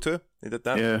 Resident Evil 2. They did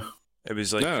that. Yeah. It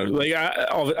was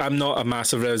I'm not a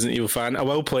massive Resident Evil fan. I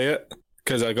will play it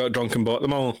because I got drunk and bought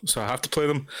them all, so I have to play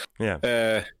them.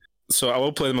 Yeah. So I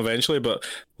will play them eventually, but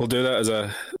we'll do that as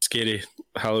a scary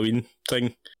Halloween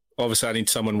thing obviously I need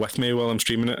someone with me while I'm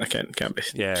streaming it. I can't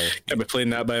be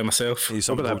playing that by myself. What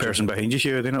about that person behind you,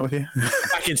 Hugh? Are they not with you?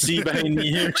 I can see behind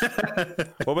me here.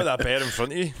 What about that bear in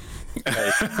front of you?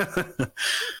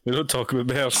 We don't talk about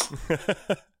bears.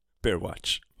 Bear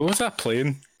watch. What was that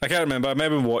playing? I can't remember. I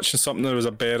remember watching something. There was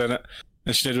a bear in it,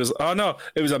 and Sinead was, oh no,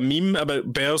 it was a meme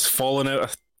about bears falling out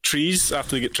of trees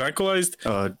after they get tranquilized.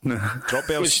 No. Drop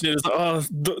bears. Sinead was like, oh,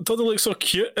 don't they look so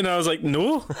cute? And I was like,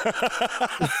 no.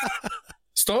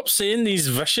 Stop saying these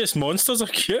vicious monsters are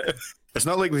cute. It's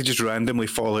not like they just randomly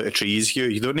fall out of trees, Hugh.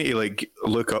 You don't need to like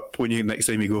look up when you next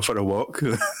time you go for a walk.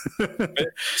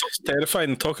 It's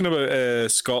terrifying. Talking about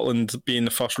Scotland being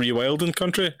the first rewilding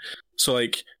country, so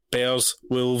like bears,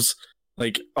 wolves,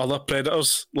 like other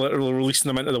predators, literally releasing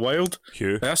them into the wild.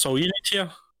 Hugh. That's all you need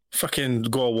here. Fucking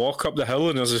go a walk up the hill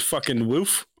and there's a fucking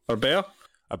wolf or bear.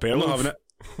 A bear. I'm wolf? not having it.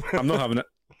 I'm not having it.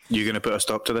 You're going to put a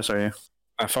stop to this, are you?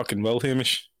 I fucking will,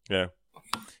 Hamish. Yeah.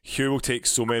 Hugh will take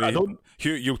so many.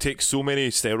 Hugh, you'll take so many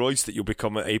steroids that you'll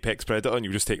become an apex predator, and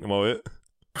you'll just take them all out.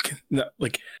 Fucking,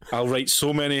 like, I'll write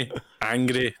so many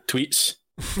angry tweets.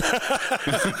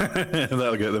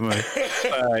 That'll get them out.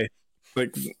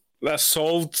 Like, that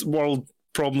solved world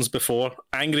problems before.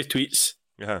 Angry tweets.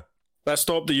 Yeah. That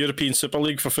stopped the European Super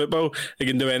League for football. They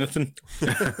can do anything.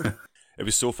 It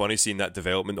was so funny seeing that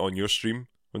development on your stream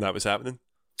when that was happening.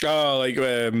 Oh, like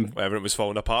when everyone was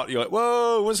falling apart, you're like,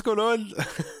 "Whoa, what's going on?"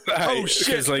 Oh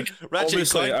shit! Like, Ratchet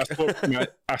obviously, Clank.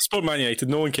 I support Man United.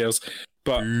 No one cares,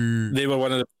 but they were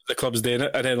one of the clubs doing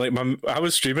it. And then, like, I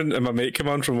was streaming, and my mate came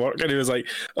on from work, and he was like,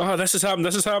 "Oh, this has happened.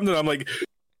 This has happened." And I'm like,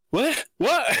 "What?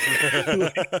 What?"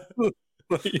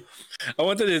 Like, I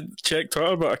wanted to check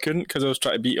Twitter, but I couldn't because I was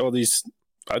trying to beat all these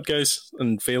bad guys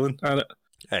and failing at it.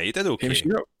 Hey, you did okay. Hamish,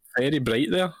 you're very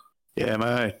bright there. Yeah,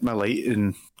 my light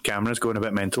and camera's going a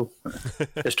bit mental.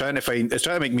 It's trying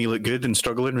to make me look good and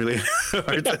struggling really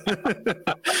hard.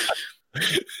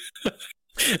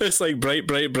 It's like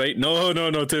bright.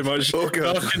 No, too much. Oh,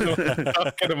 God.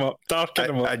 Darken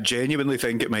them up. I genuinely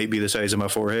think it might be the size of my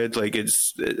forehead. Like it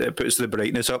puts the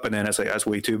brightness up, and then it's like that's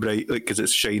way too bright, like because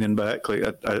it's shining back.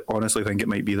 Like I honestly think it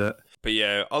might be that. But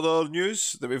yeah, other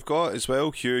news that we've got as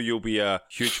well. Hugh, you'll be a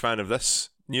huge fan of this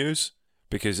news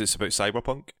because it's about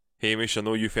Cyberpunk. Hamish, I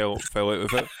know you fell out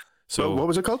of it. So what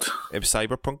was it called? It was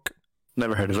Cyberpunk.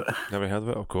 Never heard of it. Never heard of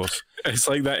it, of course. It's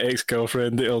like that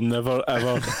ex-girlfriend that he'll never,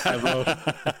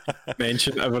 ever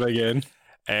mention ever again.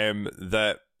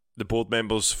 That the board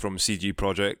members from CG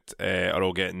Projekt are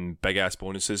all getting big-ass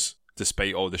bonuses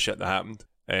despite all the shit that happened.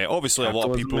 Obviously, a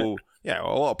lot of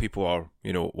people are,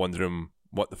 wondering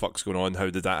what the fuck's going on.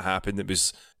 How did that happen? It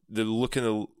was they're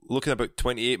looking about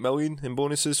 28 million in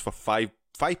bonuses for five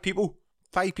people.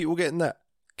 5 people getting that.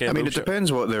 I mean, it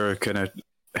depends what their kind of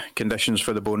conditions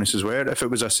for the bonuses were. If it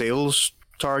was a sales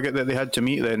target that they had to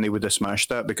meet, then they would have smashed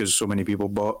that because so many people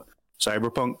bought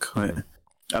Cyberpunk. Like,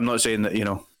 I'm not saying that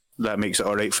that makes it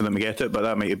all right for them to get it, but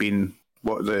that might have been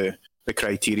what the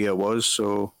criteria was.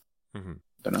 So, I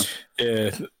don't know.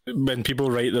 Yeah, when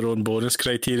people write their own bonus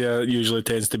criteria, it usually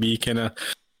tends to be kind of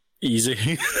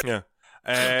easy. Yeah.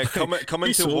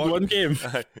 Coming to work. One game.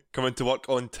 Coming to work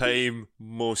on time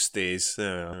most days.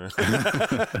 Or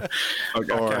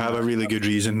have a really good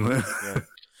reason. Yeah.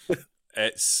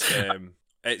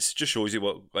 It's just shows you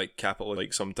what like capital is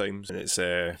like sometimes, and it's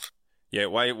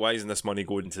why isn't this money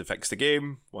going to fix the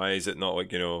game? Why is it not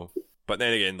like But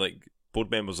then again, like board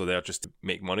members are there just to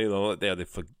make money. They're not there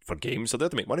for games. They're there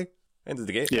to make money. End of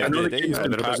the game. Yeah, end of the day.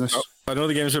 I know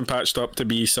the game's been patched up to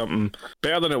be something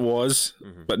better than it was,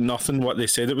 but nothing what they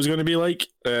said it was going to be like.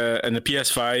 And the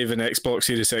PS5 and Xbox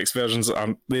Series X versions,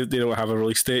 they don't have a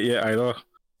release date yet either.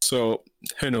 So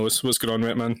who knows what's going on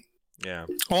with it, man. Yeah.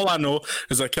 All I know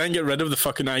is I can't get rid of the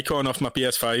fucking icon off my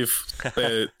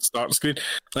PS5 start screen.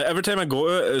 Like every time I go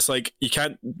to it, it's like you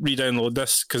can't re-download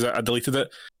this because I deleted it,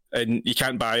 and you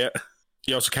can't buy it.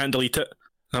 You also can't delete it.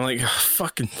 I'm like, oh,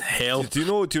 fucking hell. Do you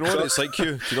know what it's like,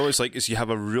 Hugh? Do you know what it's like? Is you have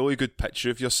a really good picture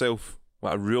of yourself.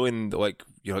 Like,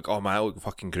 you're like, oh man, I look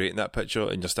fucking great in that picture,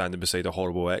 and you're standing beside a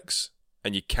horrible ex,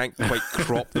 and you can't quite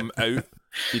crop them out.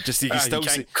 You can still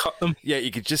see, cut them. Yeah,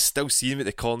 you can just still see them at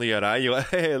the corner of your eye. You're like,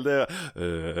 hey, there.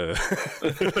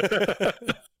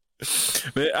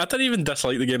 But I didn't even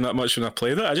dislike the game that much when I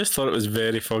played it. I just thought it was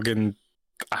very fucking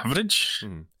average.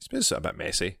 It's a bit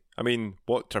messy. I mean,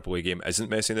 what AAA game isn't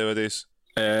messy nowadays?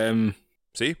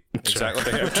 See? Exactly.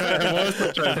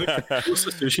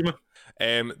 Tsushima.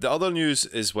 The other news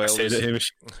as well. I said it,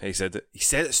 Hamish. He said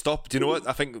it. Stop. Do you know what?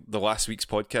 I think the last week's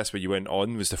podcast where you went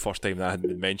on was the first time that I hadn't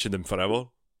been mentioned in forever.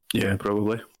 Yeah,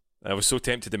 probably. I was so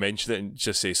tempted to mention it and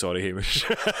just say sorry, Hamish.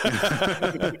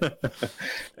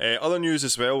 Other news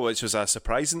as well, which was a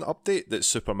surprising update, that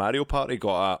Super Mario Party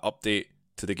got an update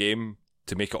to the game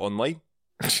to make it online.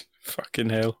 Fucking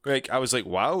hell. Like, I was like,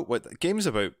 wow, what, the game's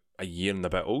about a year and a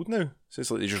bit old now. So it's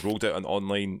like they just rolled out an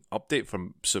online update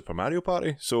from Super Mario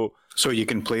Party. So you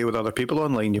can play with other people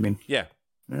online, you mean? yeah.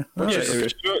 Yeah.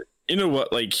 You know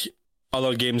what, like,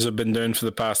 other games have been doing for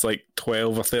the past, like,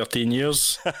 12 or 13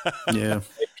 years? Yeah.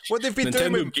 What they've been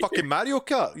doing with fucking Mario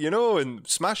Kart, you know, and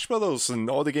Smash Brothers and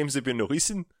all the games they've been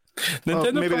releasing.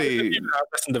 Nintendo maybe probably they- didn't even have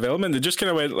this in development. They just kind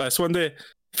of went this one day,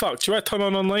 fuck, do you want to turn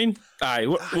on online? Aye,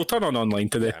 we'll turn on online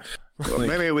today. Well,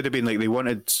 maybe it would have been like they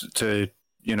wanted to,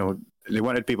 they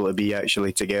wanted people to be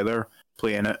actually together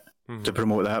playing it to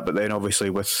promote that, but then obviously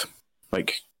with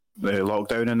like the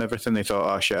lockdown and everything, they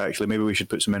thought, oh shit, actually maybe we should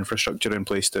put some infrastructure in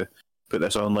place to put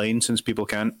this online since people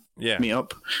can't Yeah. meet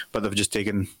up, but they've just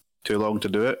taken too long to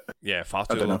do it. Yeah, far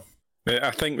I too don't long. know. I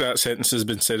think that sentence has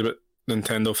been said about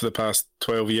Nintendo for the past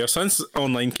 12 years. Since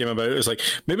online came about, it's like,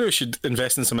 maybe we should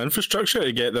invest in some infrastructure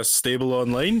to get this stable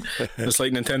online. It's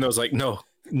like Nintendo's like, no.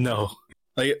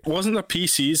 Like, wasn't there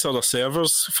PCs or the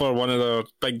servers for one of the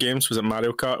big games? Was it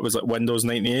Mario Kart? It was like Windows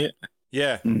 98?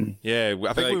 Yeah. Yeah.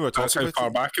 I think Like, we were that's talking how about far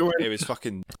it. back it went. It was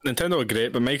fucking... Nintendo are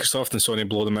great, but Microsoft and Sony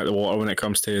blow them out of the water when it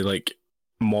comes to like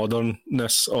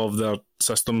modernness of their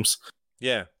systems.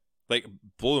 Yeah. Like,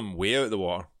 blow them way out of the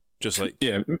water. Just like...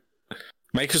 Yeah,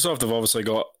 Microsoft have obviously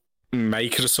got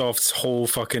Microsoft's whole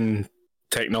fucking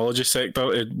technology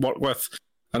sector to work with.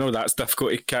 I know that's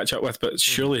difficult to catch up with, but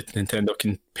surely Nintendo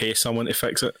can pay someone to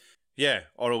fix it. Yeah,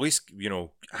 or at least,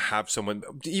 have someone,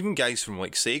 even guys from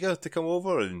like Sega to come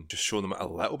over and just show them a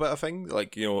little bit of thing.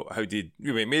 Like, how they,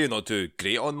 maybe not do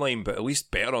great online, but at least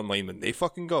better online than they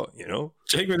fucking got, Do you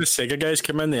think when the Sega guys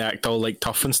come in, they act all like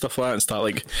tough and stuff like that and start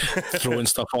like throwing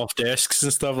stuff off desks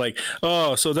and stuff like,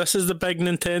 oh, so this is the big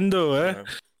Nintendo, eh? Yeah.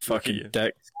 Fucking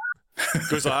dick.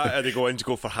 Goes like that, and they go in to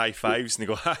go for high fives, and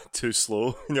they go, too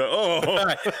slow. And you're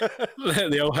like, oh,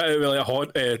 They all hit it with like a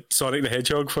hot Sonic the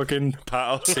Hedgehog fucking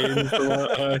paddle. saying.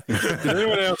 Did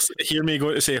anyone else hear me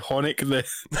going to say Honic the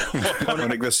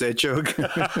Sonic the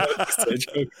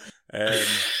Hedgehog.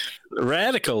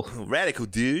 Radical? Radical,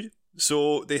 dude.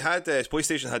 So they had,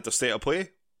 PlayStation had their state of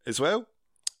play as well.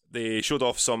 They showed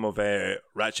off some of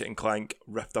Ratchet and Clank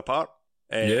Rift Apart.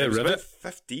 Yeah, it was Rivet. about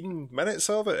 15 minutes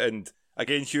of it, and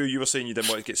again, Hugh, you were saying you didn't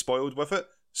want to get spoiled with it,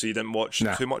 so you didn't watch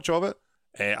Nah. too much of it.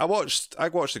 I watched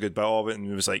a good bit of it, and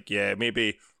it was like, yeah,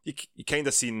 maybe you kind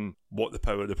of seen what the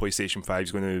power of the PlayStation 5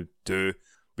 is going to do.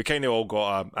 We kind of all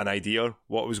got an idea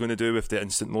what it was going to do with the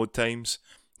instant load times.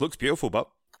 Looks beautiful, but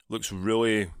looks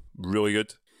really, really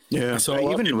good. Yeah, So a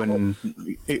lot of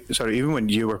even when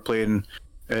you were playing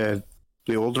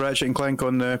the old Ratchet and Clank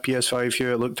on the PS5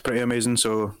 here, it looked pretty amazing.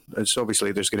 So it's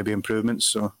obviously there's going to be improvements.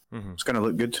 So it's going to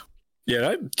look good.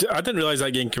 Yeah, I didn't realize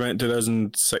that game came out in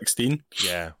 2016.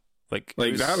 Yeah, like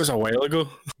Like, that was a while ago.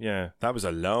 yeah, that was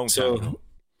a long time So ago.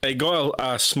 it got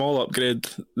a small upgrade,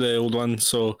 the old one,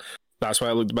 so that's why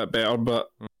it looked a bit better.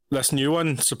 But this new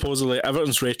one, supposedly,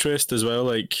 everything's ray traced as well.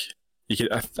 Like, you can,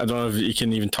 I don't know if you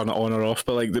can even turn it on or off,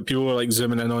 but like the people were like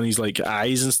zooming in on his like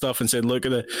eyes and stuff and saying, look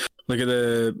at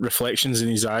the reflections in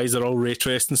his eyes, they're all ray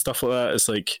traced and stuff like that. It's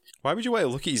like, Why would you want to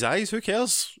look at his eyes? Who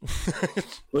cares?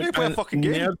 You play a and fucking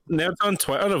game. Nerds on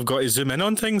Twitter have got to zoom in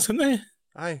on things, haven't they?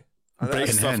 Aye. Break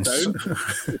stuff Enhance.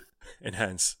 down.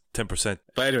 Enhance 10%.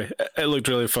 But anyway, it looked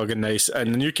really fucking nice,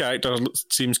 and the new character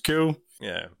seems cool.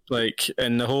 Yeah. Like,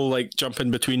 and the whole like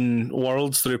jumping between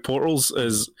worlds through portals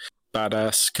is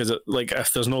badass because like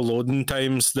if there's no loading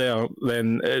times there,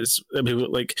 then it'll be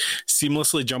like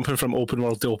seamlessly jumping from open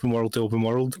world to open world to open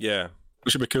world, Yeah.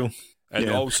 which would be cool. And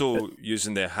Yeah. also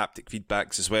using the haptic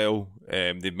feedbacks as well.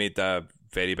 They've made that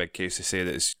very big case to say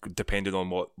that it's depending on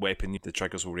what weapon the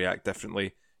triggers will react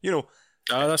differently.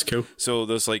 Ah, that's cool. So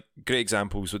there's like great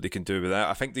examples what they can do with that.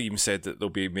 I think they even said that there'll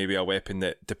be maybe a weapon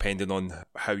that, depending on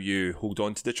how you hold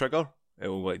on to the trigger, it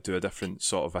will like do a different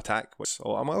sort of attack.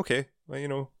 So I'm like, okay,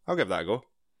 well, I'll give that a go.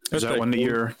 Is that one that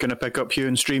you're going to pick up, Hugh,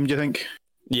 and stream, do you think?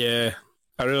 Yeah,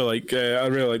 I really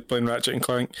like playing Ratchet and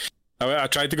Clank. I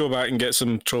tried to go back and get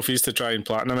some trophies to try and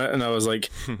platinum it, and I was like,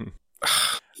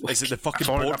 Is it the fucking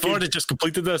I've board game? already just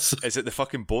completed this. Is it the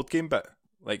fucking board game bit?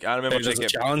 Like, I remember There's trying a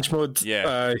to get... challenge mode.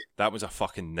 Yeah. That was a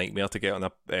fucking nightmare to get on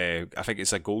a... I think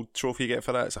it's a gold trophy you get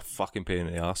for that. It's a fucking pain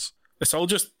in the ass. It's all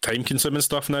just time consuming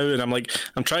stuff now, and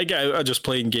I'm trying to get out of just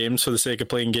playing games for the sake of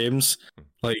playing games.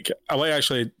 Like, I want to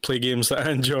actually play games that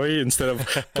I enjoy instead of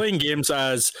playing games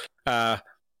as a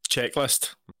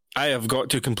checklist. I have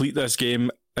got to complete this game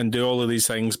and do all of these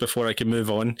things before I can move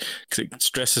on, because it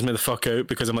stresses me the fuck out,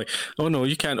 because I'm like, oh no,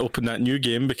 you can't open that new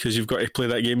game because you've got to play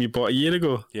that game you bought a year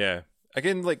ago. Yeah.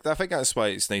 Again, like, I think that's why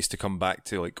it's nice to come back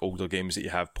to like older games that you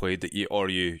have played that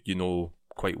you know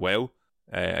quite well.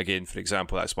 Again, for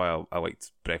example, that's why I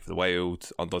liked Breath of the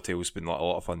Wild. Undertale's been a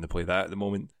lot of fun to play that at the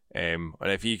moment. And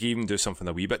if you can even do something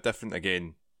a wee bit different,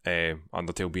 again,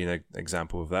 Undertale being an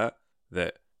example of that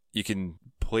you can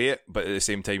play it, but at the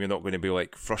same time you're not going to be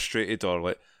like frustrated or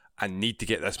like, I need to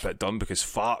get this bit done because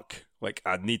fuck, like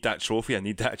I need that trophy, I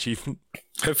need that achievement.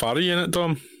 How far are you in it,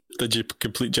 Dom? Did you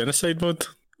complete genocide mode?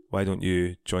 Why don't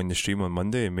you join the stream on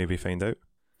Monday and maybe find out?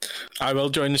 I will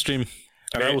join the stream,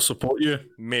 and I will support you.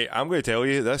 Mate, I'm going to tell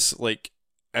you this, like,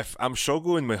 if I'm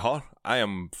struggling with her, I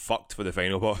am fucked for the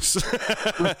final boss.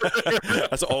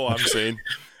 That's all I'm saying.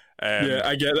 Yeah,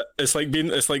 I get it. It's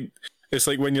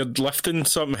like when you're lifting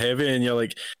something heavy and you're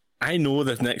like, I know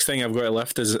the next thing I've got to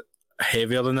lift is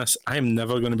heavier than this. I'm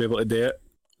never going to be able to do it.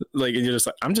 Like, and you're just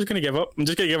like, I'm just going to give up. I'm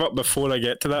just going to give up before I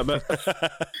get to that bit.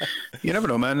 You never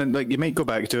know, man. And like, you might go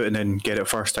back to it and then get it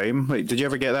first time. Like, did you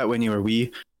ever get that when you were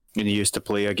wee and you used to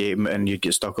play a game and you'd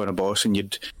get stuck on a boss and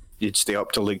you'd stay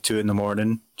up till like 2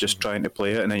 a.m. just trying to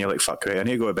play it, and then you're like, fuck right, I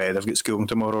need to go to bed. I've got school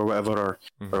tomorrow or whatever,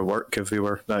 or work if we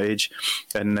were that age.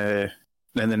 And then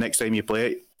the next time you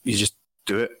play it, you just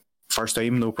do it first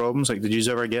time, no problems. Like, did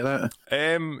you ever get that?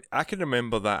 I can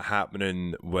remember that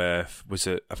happening with,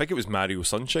 I think it was Mario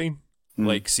Sunshine.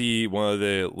 Like, see one of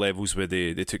the levels where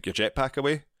they took your jetpack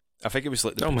away. I think it was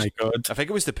like oh my god. I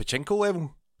think it was the pachinko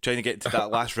level, trying to get to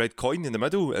that last red coin in the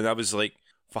middle, and I was like,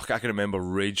 fuck, I can remember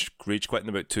rage quitting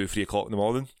about 2-3 o'clock in the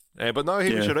morning. But no,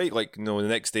 he was right. Like, the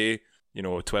next day,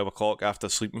 12 o'clock after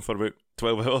sleeping for about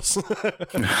 12 hours.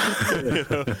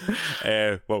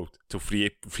 Well, till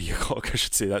 3 o'clock, I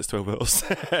should say. That's 12 hours.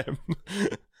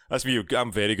 That's me.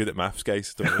 I'm very good at maths,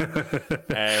 guys. Don't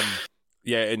worry.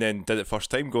 Yeah, and then did it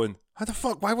first time, going, how the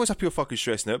fuck? Why was I pure fucking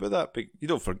stressing out about that? But you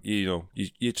don't, you're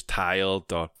just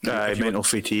tired, or mental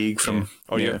fatigue from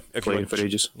playing for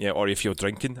ages. Yeah, or if you're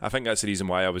drinking. I think that's the reason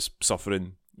why I was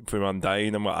suffering from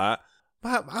undying and like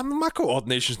that. My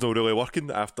coordination's not really working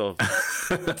after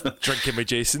drinking with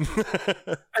Jason.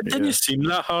 It didn't seem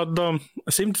that hard, though.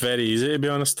 It seemed very easy, to be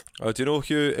honest. Oh, do you know,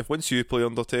 Hugh, if once you play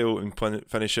Undertale and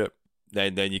finish it,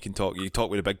 then you can talk. You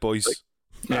talk with the big boys.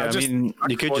 Yeah, I mean,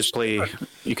 you could just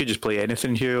play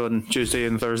anything here on Tuesday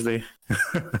and Thursday.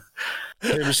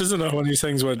 Yeah, which isn't one of these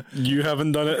things where you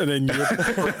haven't done it and then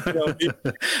you.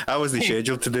 I wasn't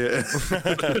scheduled to do it.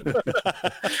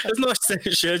 It's not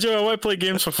a schedule. I want to play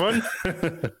games for fun.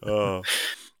 Oh.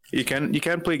 You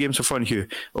can play games for fun, Hugh.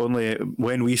 Only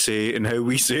when we say and how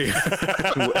we say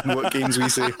and what games we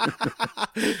say.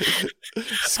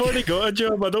 I've already got a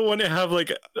job. I don't want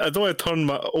to turn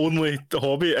my only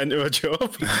hobby into a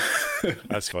job.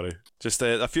 That's funny. Just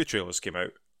a few trailers came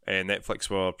out. Netflix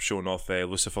were showing off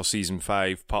Lucifer Season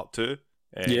 5 Part 2.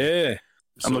 Yeah.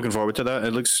 I'm looking forward to that.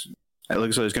 It looks like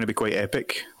it's going to be quite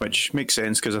epic, which makes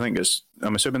sense because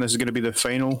I'm assuming this is going to be the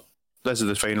final. This is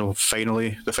the final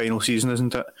season,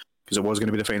 isn't it? Because it was going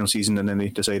to be the final season, and then they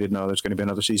decided, no, there's going to be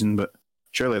another season, but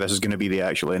surely this is going to be the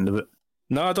actual end of it.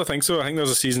 No, I don't think so. I think there's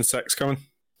a season 6 coming.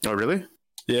 Oh, really?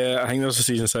 Yeah, I think there's a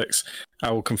season 6. I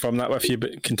will confirm that with you,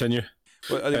 but continue.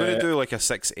 Well, are they going to do like a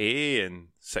 6A and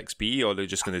 6B, or are they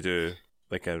just going to do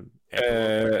like a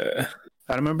epilogue?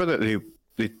 I remember that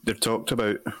they talked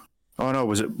about, oh no,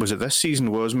 was it this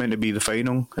season was meant to be the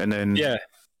final, and then... Yeah.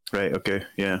 Right, okay,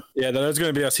 yeah. Yeah, there is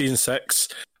going to be a season 6,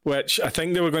 which I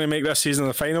think they were going to make this season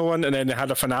the final one, and then they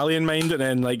had a finale in mind, and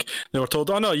then they were told,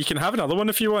 oh no, you can have another one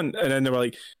if you want, and then they were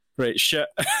like, right, shit,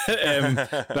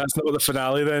 that's not the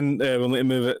finale then, we'll need to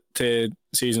move it to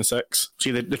season 6.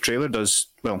 See, the trailer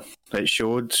it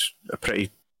showed a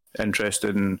pretty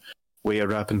interesting way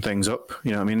of wrapping things up,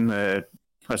 you know what I mean?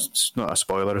 That's not a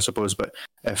spoiler, I suppose, but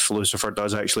if Lucifer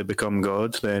does actually become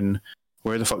God, then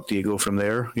where the fuck do you go from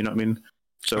there, you know what I mean?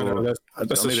 So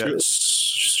that's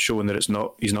showing that he's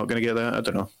not going to get that. I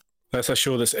don't know. That's a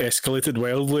show that's escalated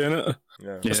wildly, in it.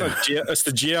 Yeah. It's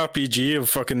the JRPG of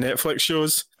fucking Netflix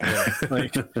shows. Yeah.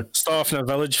 Like, start off in a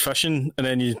village fishing, and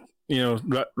then you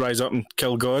rise up and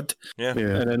kill God. Yeah.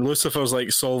 And then Lucifer's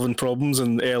like solving problems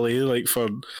in LA, like for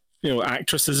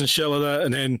actresses and shit like that,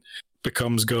 and then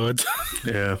becomes God.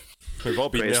 Yeah. We've all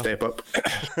been there. Step up.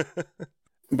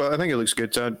 But I think it looks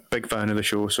good. I'm a big fan of the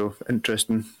show, so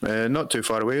interesting. Not too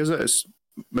far away, is it? It's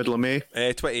middle of May.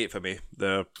 28th of May.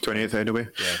 The 28th anyway.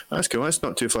 Yeah. That's cool. That's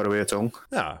not too far away at all.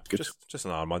 Nah, good. Just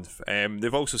another month.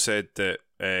 They've also said that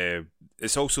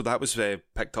it's also that was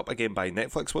picked up again by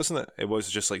Netflix, wasn't it? It was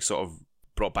just like sort of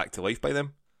brought back to life by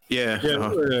them. Yeah.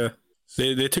 Yeah.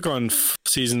 They took on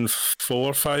season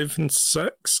 4, 5, and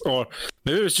 6, or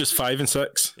maybe it was just 5 and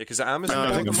 6. Yeah, because Amazon,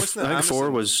 I think, wasn't it? I think Amazon?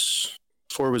 four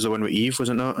was the one with Eve, was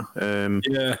it not?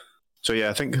 Yeah. So yeah,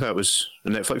 I think that was the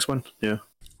Netflix one. Yeah.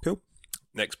 Cool.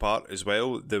 Next part as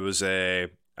well, there was a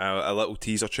little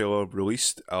teaser trailer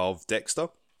released of Dexter.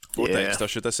 Or Yeah. Dexter,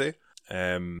 should I say.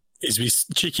 His wee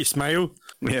cheeky smile.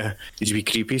 Yeah. Did you be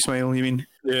creepy smile, you mean?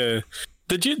 Yeah.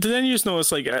 Did any of you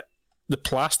notice, like, the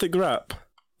plastic wrap?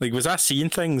 Like, was I seeing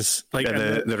things? Like,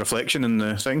 Yeah, the reflection in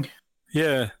the thing.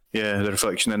 yeah. Yeah, the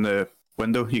reflection in the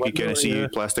window. You could Window, kind of see yeah.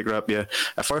 plastic wrap. Yeah.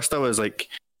 At first, I was like,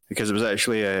 because it was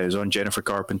actually it was on Jennifer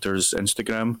Carpenter's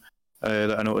Instagram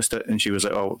that I noticed it, and she was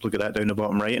like, "Oh, look at that down the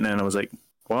bottom right," and then I was like,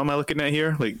 "What am I looking at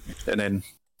here?" Like, and then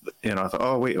I thought,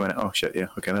 "Oh, wait a minute. Oh shit, yeah,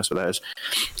 okay, that's what that is."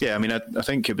 Yeah, I mean, I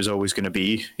think it was always going to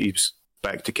be he's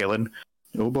back to killing.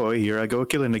 Oh boy, here I go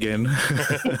killing again.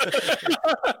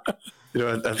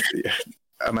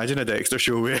 Imagine a Dexter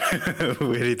show where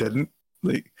he didn't.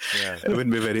 Like, Yeah. it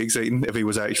wouldn't be very exciting if he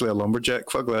was actually a lumberjack.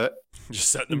 Fuck that. Just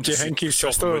sitting them Do you think his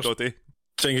chopping sister- wood all day.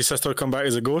 Do you think his sister will come back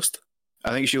as a ghost? I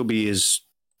think she'll be his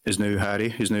new Harry,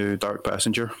 his new dark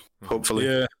passenger. Hopefully,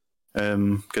 Yeah.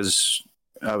 because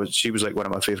she was like one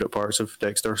of my favorite parts of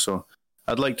Dexter. So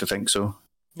I'd like to think so.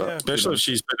 But, Yeah. Especially if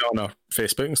she's been on her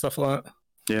Facebook and stuff like that.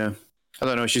 yeah, I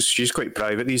don't know. She's quite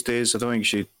private these days. I don't think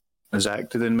she has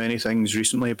acted in many things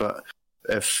recently, but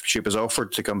if she was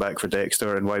offered to come back for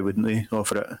Dexter, and why wouldn't they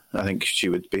offer it? I think she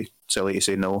would be silly to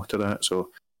say no to that. So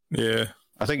Yeah.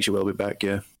 I think she will be back.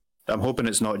 Yeah, I'm hoping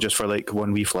it's not just for like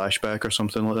one wee flashback or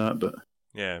something like that, but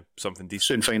Yeah, something decent.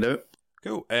 soon find out.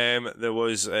 Cool. There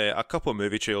was a couple of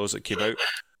movie trailers that came out.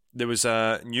 There was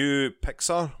a new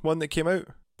Pixar one that came out.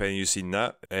 Ben, you seen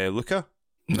that? Luca?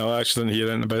 No, I actually didn't hear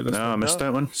anything about this. No, I missed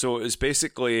that one. So it's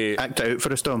basically... Act it out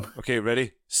for us, Tom. Okay,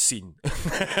 ready? Scene.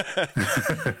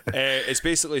 It's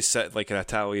basically set like an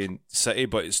Italian city,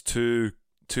 but it's two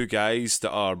guys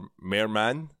that are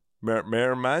mermen.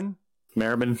 Merriman.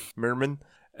 Merman.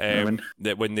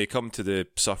 That when they come to the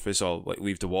surface or like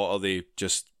leave the water, they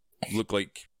just look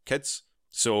like kids.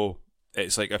 So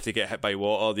it's like if they get hit by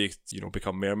water, they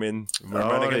become mermen Oh,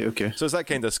 again. right, okay. So it's that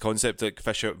kind of concept, like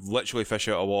fish out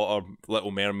of water,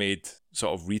 Little Mermaid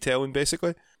sort of retelling,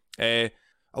 basically. A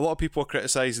lot of people are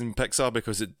criticising Pixar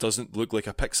because it doesn't look like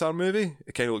a Pixar movie.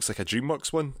 It kind of looks like a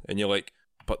DreamWorks one, and you're like,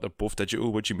 but they're both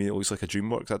digital. What do you mean it looks like a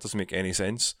DreamWorks? That doesn't make any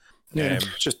sense. Yeah,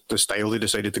 just the style they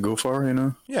decided to go for,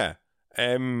 Yeah.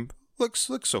 Looks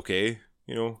okay.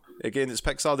 Again, it's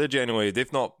Pixar.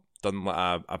 They've not done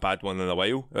like a bad one in a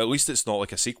while. At least it's not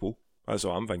like a sequel. That's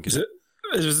what I'm thinking.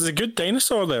 Is it a good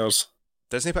dinosaur theirs?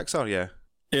 Disney Pixar, yeah.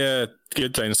 Yeah,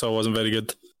 Good Dinosaur wasn't very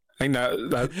good. I think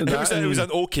It was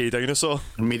an okay dinosaur.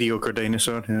 Mediocre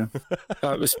dinosaur, yeah.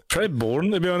 that was pretty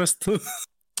boring, to be honest. The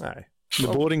Aye.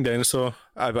 boring dinosaur.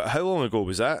 Aye, but how long ago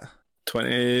was that?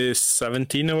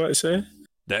 2017, I want to say.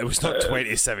 That was not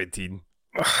 2017.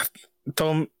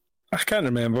 Tom, I can't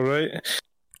remember, right?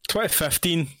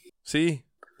 2015. See?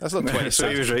 That's not So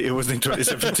he 2017. was right, it wasn't in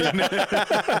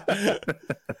 2017.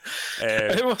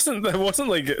 It wasn't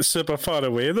like super far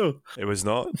away though. It was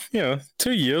not. 2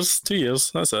 years. 2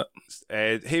 years. That's it.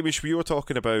 Hamish, we were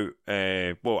talking about,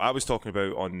 I was talking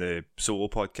about on the solo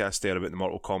podcast there about the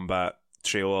Mortal Kombat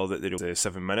trailer that they did, the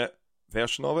 7-minute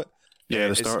version of it. Yeah,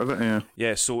 the start of it, yeah.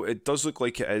 Yeah, so it does look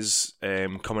like it is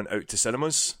coming out to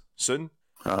cinemas soon.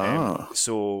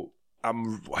 So I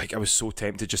was so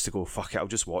tempted just to go, fuck it, I'll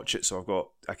just watch it.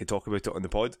 So I can talk about it on the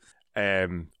pod.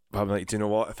 But I'm like, do you know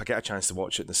what? If I get a chance to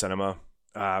watch it in the cinema,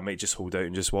 I might just hold out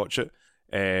and just watch it.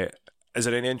 Is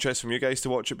there any interest from you guys to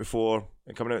watch it before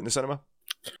it coming out in the cinema?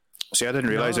 See, I didn't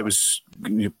realise it was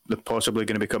possibly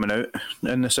going to be coming out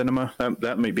in the cinema.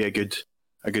 That might be a good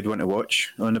one to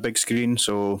watch on the big screen.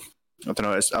 So I don't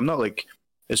know.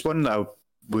 It's one that I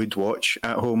would watch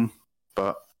at home,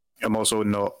 but I'm also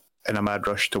not in a mad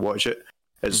rush to watch it.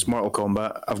 It's Mortal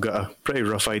Kombat. I've got a pretty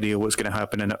rough idea what's going to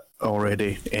happen in it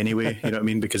already anyway, you know what I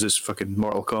mean? Because it's fucking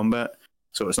Mortal Kombat.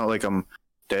 So it's not like I'm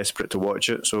desperate to watch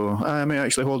it. So I may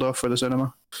actually hold off for the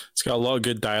cinema. It's got a lot of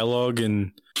good dialogue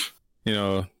and,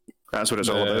 That's what it's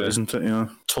all about, isn't it?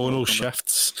 tonal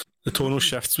shifts. The tonal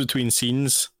shifts between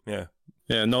scenes. Yeah.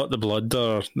 Yeah, not the blood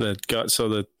or the guts or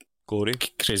the Glory.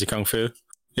 crazy kung fu.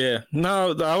 Yeah.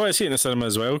 No, I want to see it in the cinema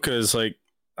as well because,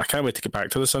 I can't wait to get back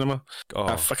to the cinema. Oh.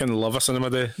 I fucking love a cinema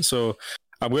day. So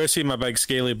I'm going to see my big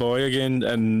scaly boy again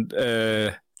and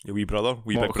Your wee brother,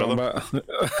 big brother.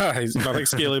 He's my big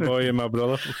scaly boy and my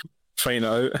brother fighting it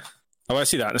out. I want to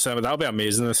see that in the cinema. That'll be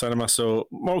amazing in the cinema. So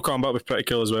Mortal Kombat will be pretty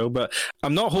cool as well. But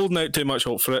I'm not holding out too much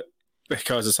hope for it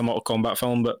because it's a Mortal Kombat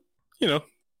film. But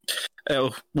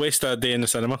It'll waste a day in the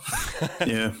cinema.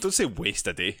 Yeah. Don't say waste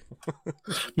a day.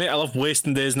 Mate, I love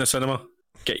wasting days in the cinema.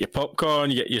 Get your popcorn,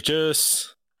 you get your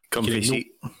juice. Comfy seat.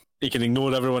 You can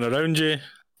ignore everyone around you.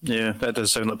 Yeah, that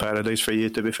does sound like paradise for you,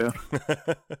 to be fair.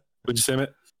 What'd you say, mate?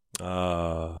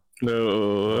 Ah.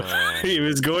 No. He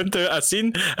was going to. I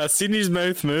seen his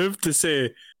mouth move to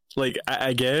say, like,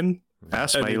 again. I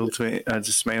smiled, mate. I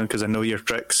just smiled because I know your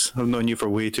tricks. I've known you for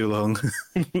way too long.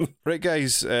 Right,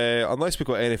 guys, unless we've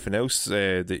got anything else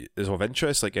that is of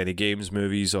interest, like any games,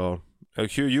 movies, or...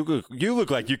 Hugh, you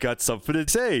look like you got something to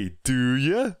say, do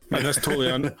you? And that's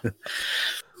totally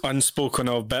unspoken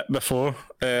of bit before.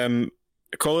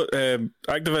 Call it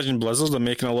Activision Blizzard are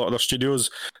making a lot of their studios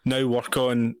now work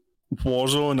on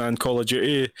Warzone and Call of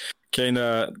Duty kind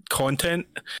of content,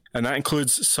 and that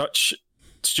includes such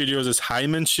studios as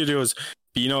Hyman Studios,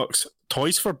 Beanox,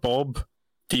 Toys for Bob,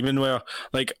 Demonware.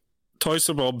 Like, Toys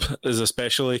for Bob is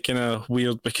especially kind of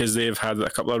weird because they've had a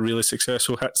couple of really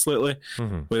successful hits lately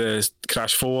with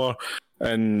Crash 4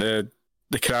 and the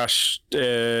Crash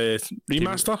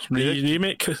remaster,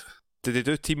 remake. Did they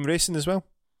do Team Racing as well?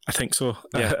 I think so.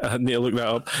 Yeah. I need to look that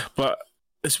up. But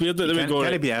it's weird that they would go...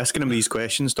 Can't be asking him these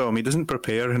questions, Tom. He doesn't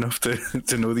prepare enough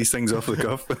to know these things off the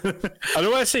cuff. I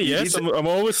don't want to say yes. I'm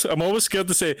always scared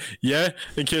to say yeah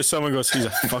in case someone goes, he's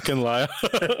a fucking liar.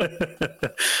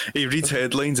 He reads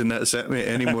headlines and that's it, mate.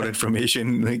 Any more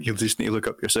information, like, you'll just need to look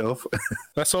up yourself.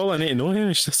 That's all I need to know,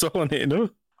 Hamish. That's all I need to know.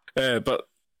 But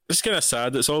it's kind of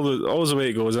sad. It's always the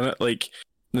way it goes, isn't it? Like,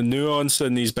 the nuance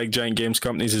in these big giant games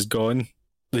companies is gone.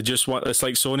 They just want... It's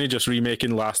like Sony just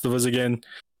remaking Last of Us again.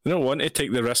 They don't want to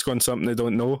take the risk on something they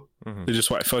don't know. They just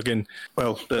want to fucking...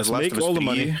 Well, let's make all the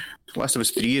money. Last of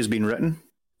Us 3 has been written.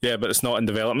 Yeah, but it's not in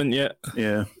development yet.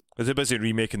 Yeah. Was they busy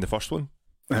remaking the first one?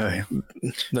 But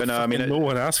no, I mean... no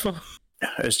one asked for.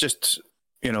 It's just,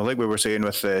 you know, like we were saying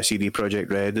with CD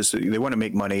Projekt Red, they want to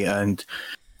make money, and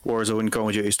Warzone, Call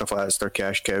of Duty, stuff like that's their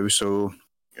cash cow, so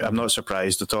I'm not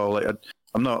surprised at all. Like,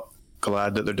 I'm not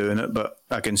glad that they're doing it, but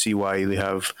I can see why they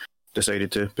have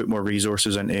decided to put more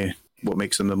resources into what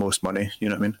makes them the most money, you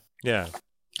know what I mean? Yeah.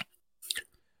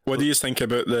 What do you think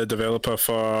about the developer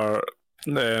for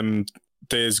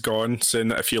Days Gone saying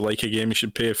that if you like a game, you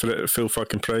should pay for it at full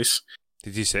fucking price?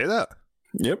 Did you say that?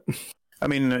 Yep. I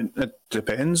mean, it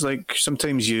depends. Like,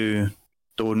 sometimes you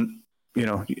don't, you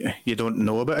know, you don't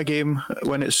know about a game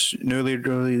when it's newly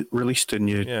released,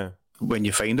 and when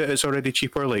you find it, it's already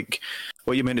cheaper. Like,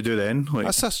 what are you meant to do then? Like,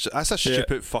 that's a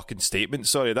stupid fucking statement.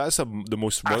 Sorry, that's one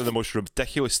of the most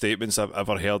ridiculous statements I've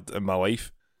ever heard in my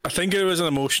life. I think it was an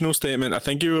emotional statement. I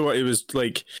think what he was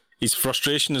like, his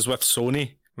frustration is with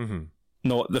Sony,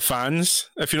 not the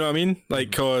fans, if you know what I mean. Like,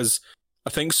 because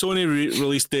I think Sony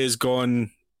released Days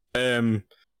Gone. They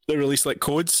released like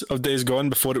codes of Days Gone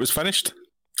before it was finished,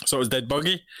 so it was dead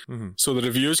buggy. So the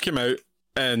reviews came out,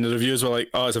 and the reviews were like,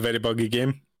 "Oh, it's a very buggy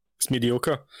game. It's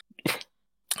mediocre."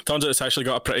 Turns out it's actually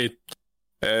got a pretty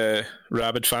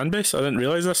rabid fan base. I didn't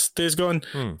realise this. Days Gone.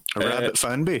 A rabid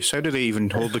fan base? How do they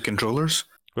even hold the controllers?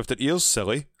 With their ears,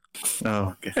 silly.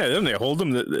 Oh, okay. Yeah, they don't hold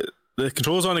them. The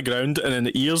controls on the ground, and then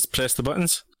the ears press the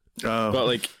buttons. Oh. But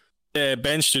like,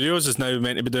 Ben Studios is now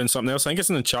meant to be doing something else. I think it's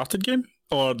an Uncharted game,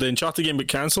 or the Uncharted game got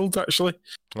cancelled actually,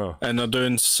 and they're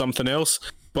doing something else.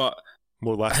 But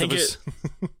more Last of Us.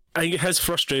 I think his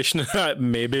frustration,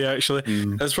 maybe actually,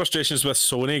 his frustration is with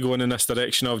Sony going in this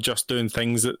direction of just doing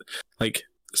things that, like,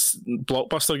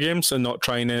 blockbuster games and not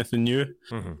trying anything new.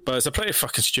 But it's a pretty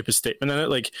fucking stupid statement in it.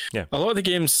 Like, a lot of the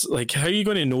games, like, how are you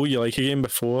going to know you like a game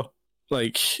before,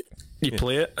 like, you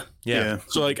play it? Yeah.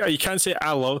 So, like, you can't say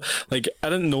I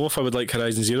didn't know if I would like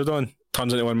Horizon Zero Dawn.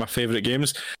 Turns into one of my favourite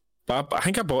games. But I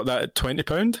think I bought that at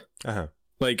 £20.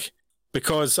 Like,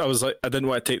 because I was like, I didn't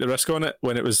want to take the risk on it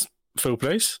when it was full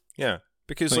price. Yeah,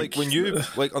 because like when you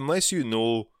unless you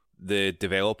know the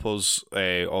developers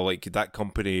or like that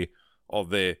company or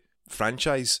the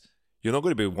franchise, you're not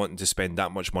going to be wanting to spend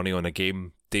that much money on a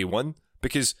game day one.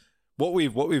 Because what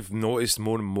we've noticed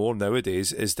more and more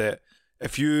nowadays is that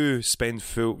if you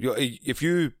if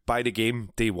you buy the game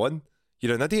day one,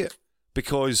 you're an idiot,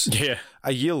 because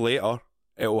a year later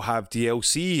it will have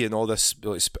DLC and all this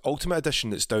Ultimate Edition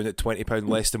that's down at £20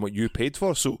 less than what you paid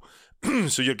for. So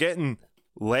you're getting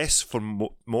less for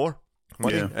more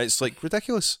money. It's like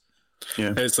ridiculous.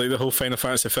 It's like the whole Final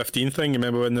Fantasy 15 thing. You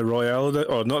remember when the Royale,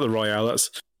 or not the Royale, that's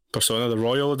Persona, the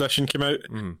Royal Edition came out,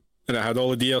 and it had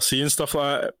all the DLC and stuff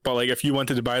like that. But like, if you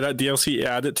wanted to buy that DLC to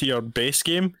add it to your base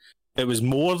game, it was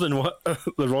more than what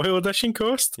the Royal Edition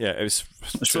cost. Yeah, it's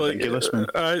ridiculous, man.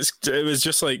 It was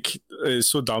just like, it's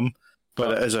so dumb.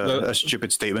 But it is a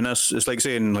stupid statement. It's like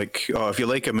saying, like, oh, if you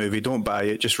like a movie, don't buy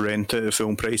it, just rent it at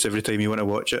full price every time you want to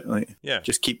watch it. Like,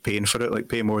 just keep paying for it. Like,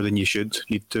 pay more than you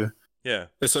need to. Yeah.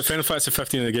 It's like Final Fantasy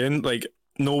 15 again. Like,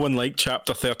 no one liked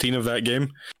Chapter 13 of that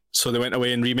game, so they went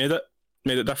away and remade it,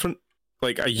 made it different,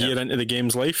 like a year into the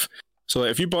game's life. So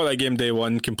like, if you bought that game day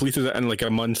one, completed it in like a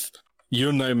month,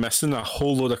 you're now missing a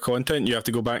whole load of content you have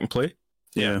to go back and play.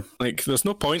 Yeah. Like, there's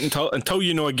no point until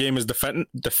you know a game is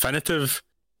definitive,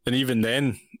 and even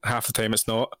then, half the time it's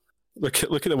not. Look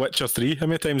at The Witcher 3. How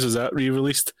many times is that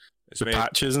re-released? With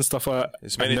patches and stuff like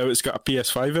that. And now it's got a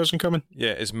PS5 version coming.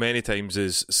 Yeah, as many times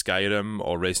as Skyrim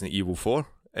or Resident Evil 4.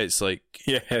 It's like...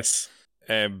 Yes.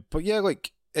 But yeah,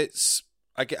 like, it's...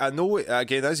 I know,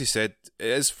 again, as you said, it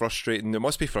is frustrating. It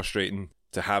must be frustrating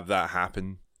to have that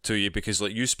happen to you, because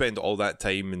like, you spend all that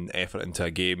time and effort into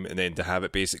a game, and then to have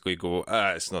it basically go,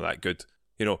 it's not that good.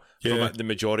 You know, from the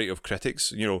majority of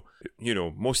critics, you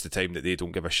know, most of the time that they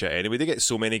don't give a shit anyway. They get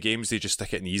so many games, they just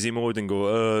stick it in easy mode and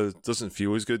go, it doesn't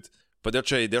feel as good. But they're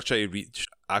trying to reach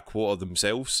a quota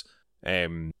themselves.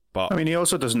 But I mean, he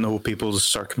also doesn't know people's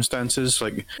circumstances.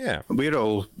 Like, we're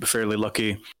all fairly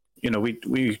lucky. You know,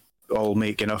 we all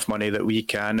make enough money that we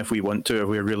can, if we want to, if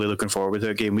we're really looking forward to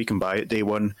a game, we can buy it day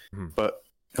one. But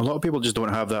a lot of people just don't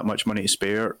have that much money to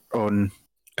spare on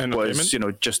what is, you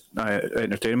know, just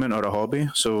entertainment or a hobby.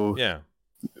 So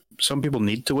some people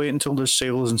need to wait until there's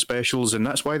sales and specials, and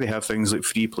that's why they have things like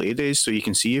free play days, so you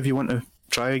can see if you want to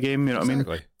try a game. You know what I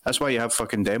mean? That's why you have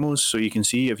fucking demos, so you can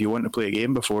see if you want to play a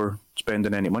game before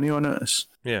spending any money on it.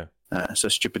 It's a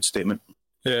stupid statement.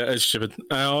 Yeah, it's stupid.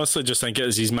 I honestly just think it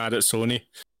is he's mad at Sony,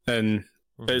 and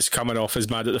it's coming off as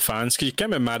mad at the fans, because you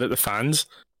can't be mad at the fans.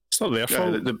 It's not their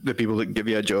fault. The people that give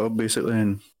you a job, basically,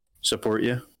 and support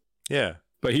you. Yeah.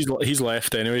 But he's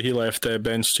left anyway. He left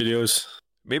Ben Studios.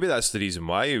 Maybe that's the reason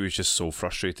why he was just so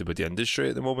frustrated with the industry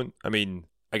at the moment. I mean,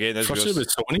 again, as frustrated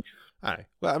with Sony? Aye.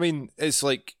 Well, I mean, it's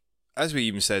like, as we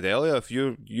even said earlier, if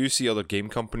you see other game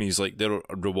companies, like, they're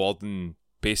rewarding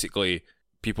basically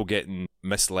people getting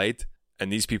misled,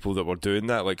 and these people that were doing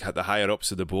that, like the higher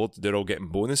ups of the board, they're all getting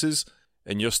bonuses,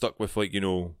 and you're stuck with, like, you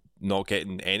know, not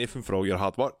getting anything for all your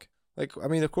hard work. Like, I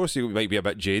mean, of course you might be a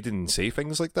bit jaded and say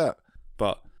things like that,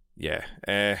 but yeah,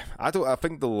 I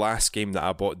think the last game that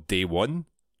I bought day one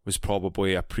was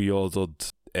probably a pre-ordered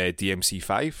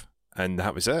DMC5, and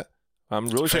that was it. I'm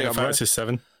really trying to Final Fantasy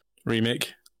 7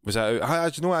 remake. Was that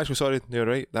out? No, actually, sorry, you're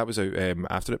right. That was out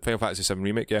after it. Final Fantasy 7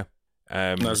 remake, yeah.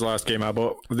 That was the last game I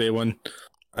bought day one.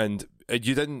 And I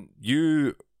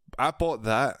bought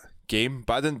that game,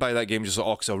 but I didn't buy that game just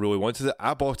because I really wanted it.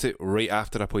 I bought it right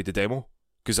after I played the demo,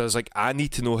 because I was like, I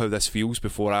need to know how this feels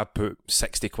before I put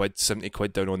 60 quid, 70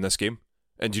 quid down on this game.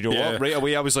 And you know what? Right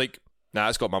away, I was like, nah,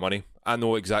 it's got my money. I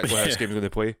know exactly how this game's going to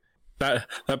play. That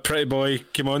pretty boy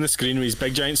came on the screen with his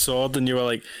big giant sword, and you were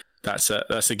like, that's it.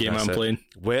 That's the game I'm playing.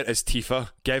 Where is Tifa?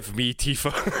 Give me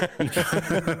Tifa.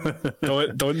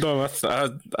 don't.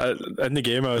 In the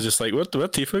game, I was just like, where'd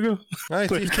Tifa go? Aye,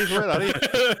 Tifa, where are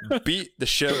you? Beat the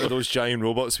shit out of those giant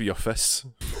robots with your fists.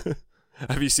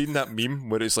 Have you seen that meme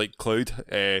where it's like Cloud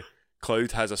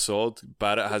has a sword,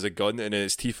 Barrett has a gun, and then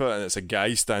it's Tifa, and it's a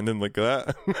guy standing like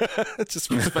that, just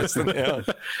with his fist in the air.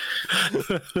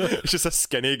 It's just a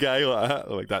skinny guy like that.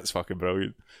 Like, that's fucking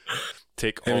brilliant.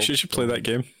 You should play that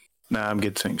game. Nah, I'm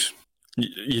good, thanks.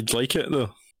 You'd like it though.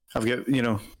 I've got,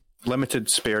 limited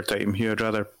spare time here. I'd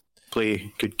rather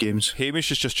play good games.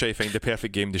 Hamish is just trying to find the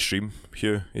perfect game to stream.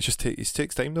 Hugh, it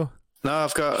takes time though. No,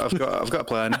 I've got a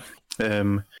plan.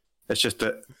 It's just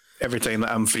that every time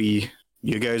that I'm free,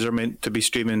 you guys are meant to be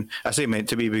streaming. I say meant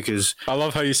to be because I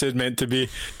love how you said meant to be.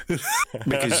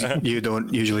 Because you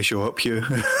don't usually show up, Hugh.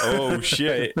 Oh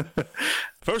shit!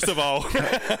 First of all,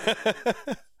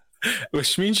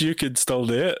 which means you could still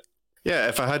do it. Yeah,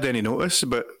 if I had any notice,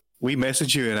 but we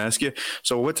message you and ask you,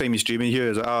 so what time are you streaming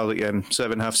here? Is it 7,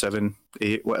 7:30,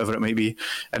 8, whatever it may be,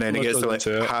 and then it gets to like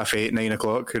 8:30, 9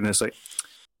 o'clock, and it's like,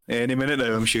 any minute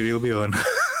now, I'm sure you'll be on.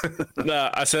 Nah,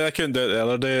 I said I couldn't do it the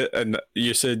other day, and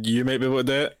you said you might be able to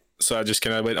do it, so I just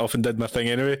kind of went off and did my thing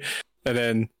anyway. And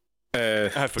then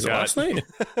I forgot.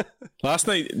 Last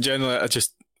night, generally,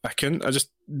 I couldn't. I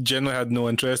just generally had no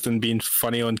interest in being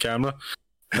funny on camera.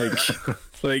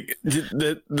 Like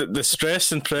the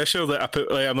stress and pressure that I put.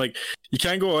 Like, I'm like, you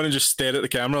can't go on and just stare at the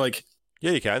camera. Like,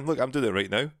 yeah, you can. Look, I'm doing it right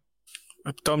now.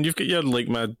 Tom, you've got your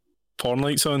my porn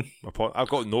lights on. I've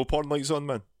got no porn lights on,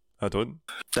 man. I don't.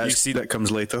 That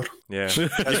comes later. Yeah.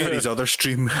 I get his other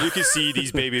stream. You can see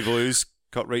these baby blues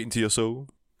cut right into your soul.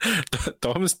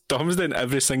 Tom's doing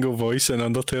every single voice in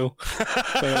Undertale.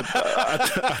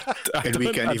 And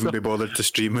we can't even be bothered to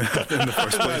stream in the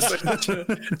first place.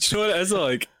 Do you know what it is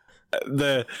like?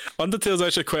 the Undertale's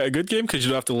actually quite a good game because you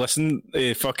don't have to listen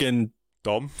to fucking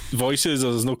Dom. voices,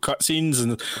 or there's no cutscenes,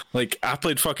 and like I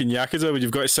played fucking Yakuza where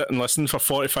you've got to sit and listen for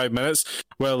 45 minutes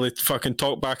while they fucking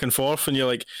talk back and forth, and you're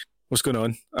like, what's going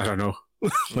on? I don't know.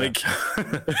 Like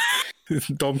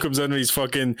Dom comes in with his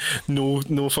fucking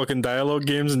no fucking dialogue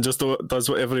games and just does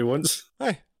whatever he wants.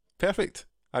 Aye, perfect.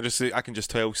 I can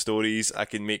just tell stories. I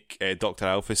can make Dr.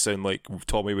 Alpha sound like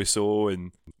Tommy Wiseau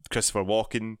and Christopher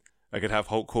Walken. I could have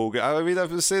Hulk Hogan. I mean, I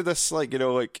would say this, like, you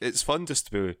know, like, it's fun just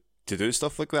to do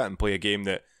stuff like that and play a game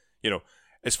that, you know,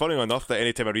 it's funny enough that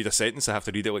anytime I read a sentence, I have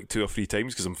to read it like 2 or 3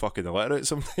 times because I'm fucking illiterate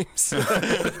sometimes.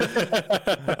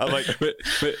 I'm like,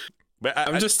 but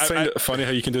I'm just find it funny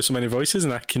how you can do so many voices,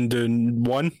 and I can do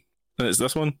one, and it's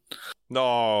this one.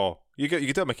 No, you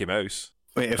could do a Mickey Mouse.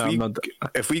 Wait,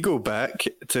 if we go back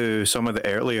to some of the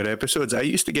earlier episodes, I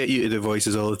used to get you to do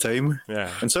voices all the time. Yeah.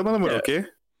 And some of them were okay.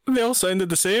 They all sounded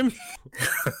the same.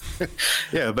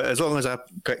 Yeah, but as long as I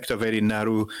picked a very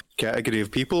narrow category of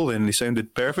people, then they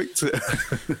sounded perfect.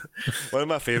 One of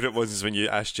my favourite ones is when you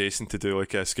asked Jason to do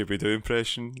like a Scooby-Doo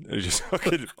impression. And he just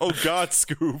fucking, oh God,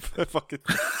 Scoob. fucking,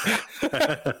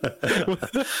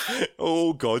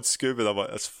 oh God, Scoob. And I'm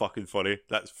like, that's fucking funny.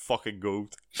 That's fucking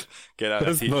gold. Get out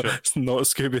of the t-shirt. It's not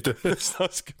Scooby-Doo. It's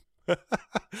not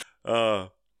Scoob.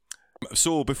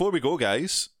 So before we go,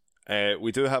 guys,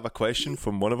 we do have a question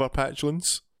from one of our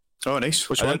patrons. Oh, nice.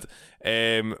 Which one?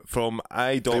 From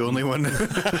I. The only one. From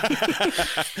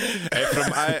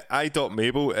I.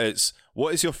 Mabel, it's,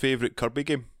 what is your favourite Kirby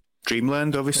game?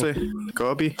 Dreamland, obviously.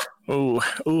 Gobi.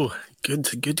 Oh,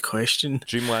 good question.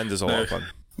 Dreamland is a lot of fun.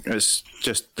 It's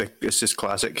just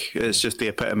classic. It's just the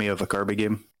epitome of a Kirby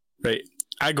game. Right.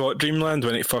 I got Dreamland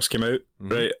when it first came out.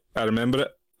 Mm-hmm. Right. I remember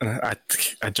it. I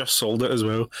just sold it as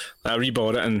well. I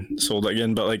rebought it and sold it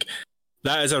again. But like,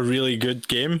 that is a really good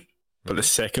game. But the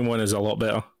second one is a lot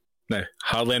better. Now,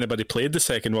 hardly anybody played the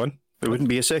second one. There wouldn't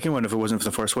be a second one if it wasn't for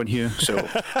the first one here. So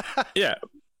yeah,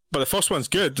 but the first one's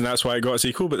good, and that's why it got a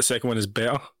sequel. But the second one is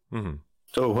better. Mm-hmm.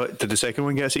 So what, did the second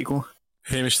one get a sequel?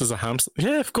 Hamish, there's a hamster.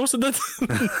 Yeah, of course it did.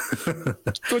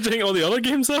 What do you think all the other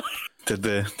games are? Did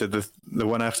the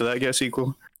one after that get a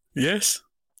sequel? Yes.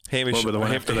 Hamish, What about the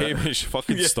one after that? Hamish,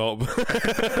 fucking stop.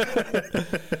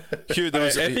 Hugh, there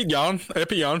was Epic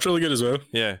Yarn's really good as well.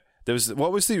 Yeah. There was,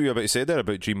 what was the you were about to say there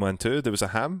about Dreamland 2? There was a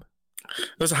ham?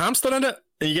 There's a hamster in it,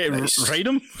 and you get to ride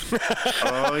him.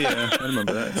 Oh yeah, I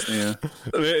remember that. Yeah,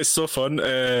 It's so fun.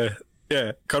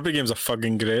 Yeah, Kirby games are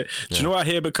fucking great. Do you know what I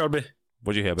hate about Kirby?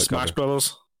 What do you hate about Smash Kirby?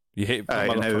 Brothers. You hate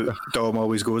and how Dom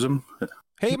always goes him.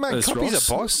 Hey man, It's Kirby's Ross.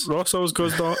 a boss. Ross always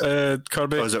goes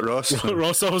Kirby. Oh, is it Ross?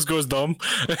 Ross always goes dumb.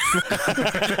 But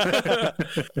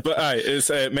aye,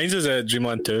 it's mine's is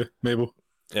Dreamland 2, Mabel.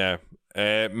 Yeah.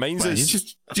 Mine's Man,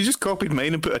 is you just copied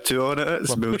mine and put a 2 on it.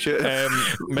 That's bullshit. Do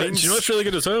mine's, you know what's really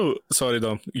good as well? Sorry,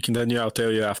 Dom. You continue. I'll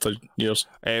tell you after yours.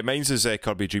 mine's is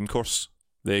Kirby Dream Course.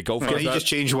 The golf Can game. you just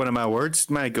change one of my words?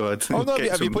 My God. Oh no,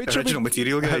 Get have you some played original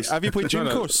material, guys? Have you played Dream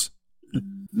No. Course? No, Do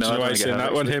you know I why don't I'm think I saying have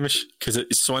that one, actually. Hamish? Because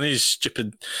it's one of these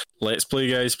stupid Let's Play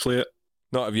guys play it.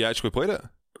 No, have you actually played it?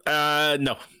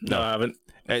 No, I haven't.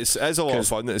 It's a lot of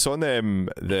fun. It's on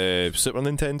the Super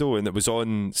Nintendo, and it was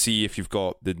on. See if you've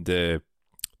got the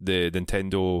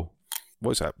Nintendo.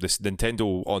 What's that? This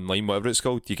Nintendo Online, whatever it's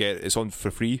called. It's on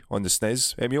for free on the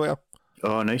SNES emulator.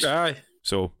 Oh, nice. Aye.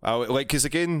 So because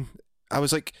again, I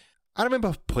was like, I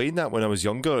remember playing that when I was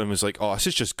younger, and was like, oh, this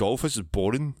is just golf. This is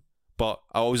boring. But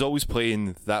I was always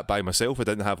playing that by myself. I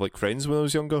didn't have like friends when I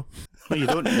was younger. Well, you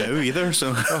don't now either,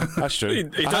 so. That's true. He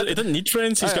didn't need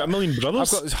friends. He's got a million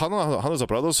brothers. I've got hundreds of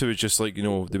brothers who would just like, you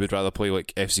know, they would rather play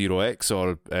like F-Zero X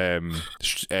or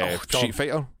Street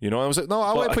Fighter. You know, I was like, no,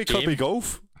 I want to play Kirby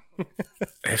Golf.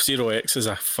 F-Zero X is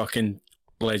a fucking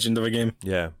legend of a game.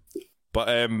 Yeah. But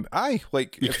aye,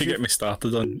 like You could get me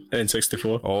started on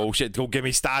N64. oh shit, don't get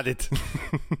me started.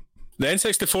 The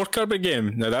N64 Kirby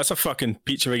game, now that's a fucking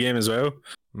peach of a game as well.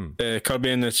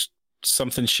 Kirby and the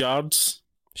something shards.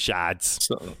 Shads.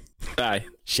 So, aye,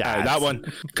 Shads. that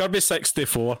one. Kirby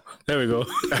 64. There we go.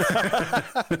 Has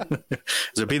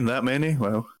there been that many?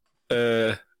 Well,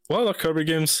 What other Kirby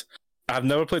games? I've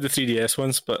never played the 3DS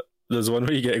ones, but there's one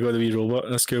where you get to go to the wee robot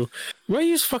in a school. Why are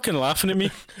you fucking laughing at me?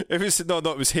 It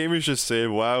was Hamish just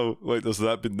saying, wow, like there's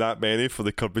not been that many for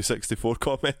the Kirby 64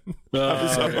 comment.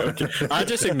 Okay. I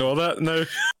just ignore that now.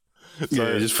 yeah,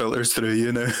 it just filters through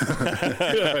you now.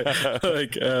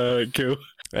 Cool.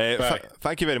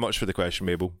 Thank you very much for the question,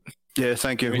 Mabel. Yeah,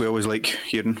 thank you. We always like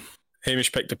hearing.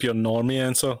 Hamish picked up your normie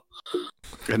answer.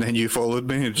 And then you followed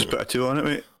me and just put a 2 on it,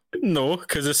 mate. No,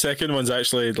 because the second one's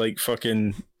actually like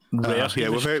fucking rare. Yeah,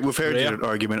 we've heard Rare. your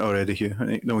argument already, Hugh. I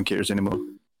think no one cares anymore.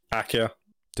 Akia.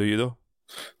 Do you though?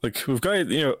 Like we've got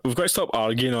to stop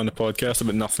arguing on the podcast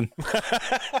about nothing.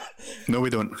 No, we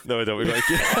don't. No, we don't. We got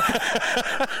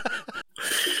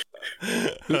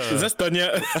to Is this done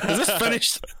yet? Is this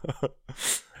finished?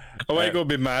 I want to go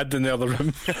be mad in the other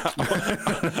room.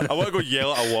 I want to go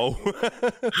yell at a wall.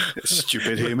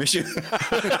 Stupid Hamish.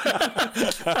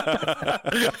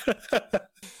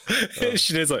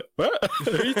 Sinead's like, what?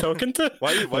 Who are you talking to?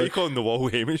 Why are you calling the wall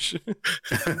Hamish?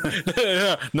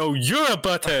 No, you're a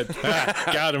butthead.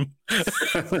 Got him.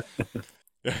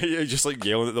 You're just like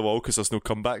yelling at the wall because there's no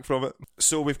comeback from it.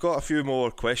 So we've got a few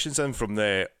more questions in from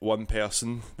the one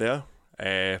person there.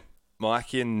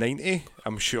 Malakian90.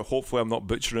 I'm sure, hopefully I'm not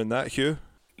butchering that, Hugh.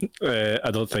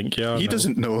 I don't think, He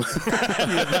doesn't know. So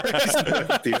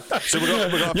we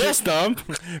got yes, damn.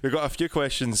 We've got a few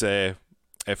questions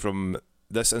from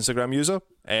this Instagram user.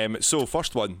 So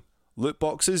first one, loot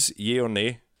boxes, yay or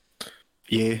nay?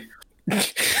 Yeah.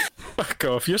 Fuck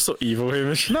off, you're so evil,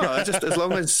 Hamish. No, just as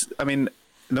long as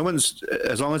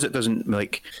as long as it doesn't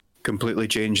like completely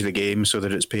change the game so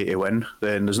that it's pay to win,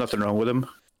 then there's nothing wrong with them.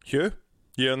 Hugh,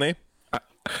 yay or nay?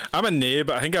 I'm a nay,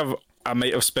 but I think I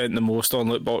might have spent the most on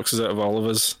loot boxes out of all of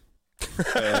us.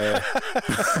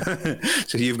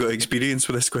 So you've got experience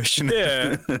with this question.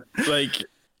 Yeah, like,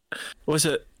 was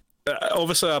it?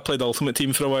 Obviously, I played Ultimate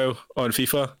Team for a while on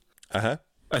FIFA.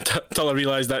 Until I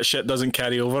realised that shit doesn't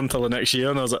carry over until the next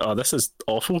year, and I was like, "Oh, this is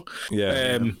awful." Yeah.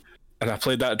 And I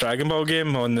played that Dragon Ball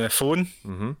game on the phone,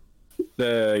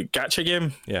 the gacha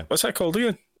game. Yeah. What's that called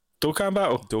again? Dokkan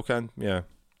Battle. Dokkan, yeah.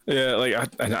 Yeah, like I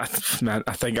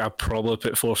think I probably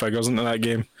put 4 figures into that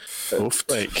game. Oof.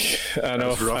 Like I know,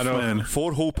 That's rough, I know. man.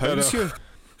 £4 whole, Hugh.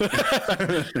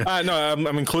 No,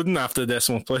 I'm including after the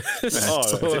decimal place.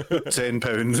 £10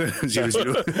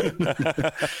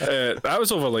 00. That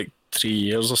was over like 3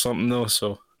 years or something though.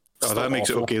 So That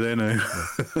makes awful. it okay then.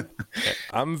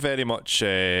 I'm very much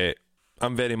on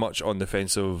the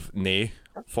fence of nay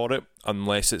for it,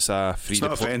 unless it's a free. It's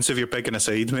not offensive. You're picking a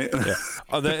side, mate. Yeah.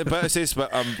 But it says, but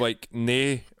I'm like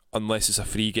nay unless it's a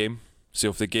free game. So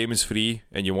if the game is free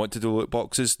and you want to do loot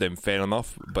boxes, then fair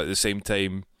enough. But at the same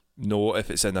time, no, if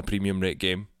it's in a premium rate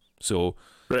game. So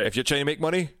if you're trying to make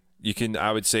money, you can.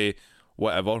 I would say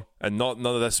whatever, and none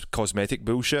of this cosmetic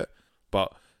bullshit.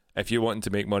 But if you're wanting to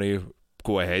make money,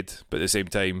 go ahead. But at the same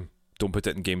time, don't put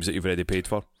it in games that you've already paid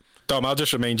for. Dom, I'll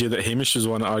just remind you that Hamish was the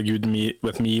one that argued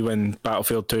with me when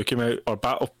Battlefield 2 came out, or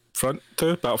Battlefront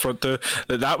 2,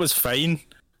 that was fine.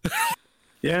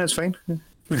 Yeah, it's fine.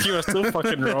 You were so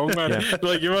fucking wrong, man. Yeah.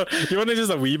 Like you weren't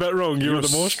just a wee bit wrong. You were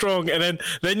the most wrong, and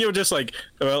then you were just like,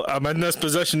 "Well, I'm in this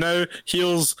position now.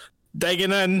 Heels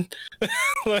digging in,"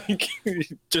 like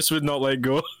just would not let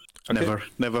go. Never.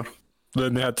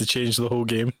 Then they had to change the whole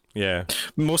game. Yeah,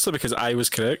 mostly because I was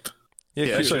correct.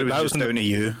 Yeah, actually, that was down to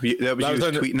you. That was you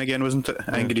tweeting again, wasn't it?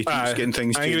 Angry tweets, getting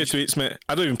things changed. Angry tweets, mate.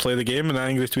 I don't even play the game, and I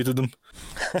angry tweeted them.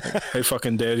 How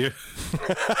fucking dare you?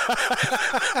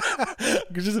 I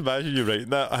can just imagine you writing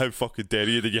that. How fucking dare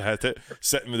you that you hit it,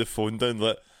 sitting with the phone down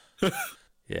like,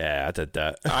 yeah, I did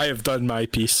that. I have done my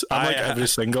piece. I'm like every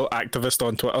single activist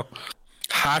on Twitter.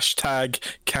 Hashtag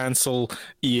cancel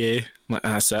EA. Like,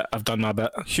 that's it. I've done my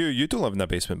bit. Hugh, you don't live in a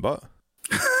basement butt.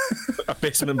 A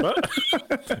basement butt?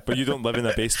 But you don't live in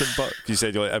a basement butt. You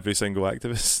said you're like every single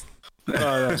activist.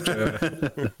 Oh, that's true.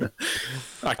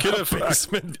 I could have. I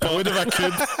would have. I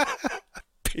could.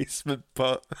 Basement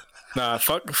butt. Nah,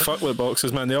 fuck loot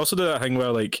boxes, man. They also do that thing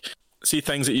where like, see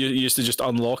things that you used to just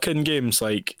unlock in games,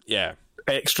 like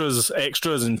extras,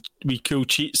 and wee cool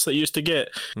cheats that you used to get.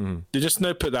 They just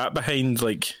now put that behind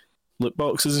like loot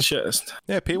boxes and shit.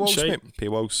 Yeah, paywalls, mate.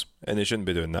 Paywalls, and they shouldn't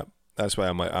be doing that. That's why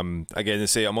I'm again to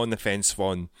say I'm on the fence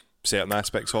on certain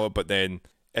aspects of it, but then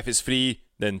if it's free,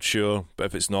 then sure. But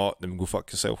if it's not, then go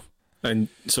fuck yourself. And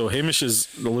so Hamish is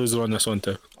the loser on this one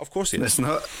too. Of course he is. It's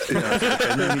not. You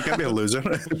can't be a loser.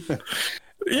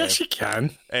 Yes, you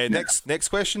can. Next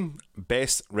question: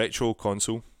 best retro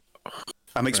console.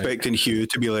 I'm expecting Hugh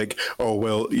to be like, "Oh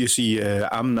well, you see,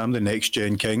 I'm the next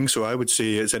gen king, so I would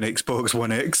say it's an Xbox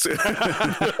One X."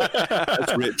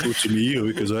 That's retro to me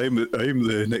because I'm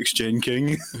the next gen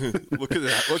king. Look at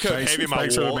that! Look how heavy my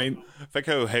wallet. Think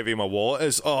how heavy my wallet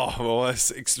is. Oh, well,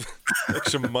 that's extra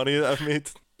money that I've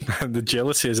made. The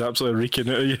jealousy is absolutely reeking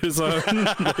out of you. Like,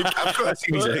 I've got a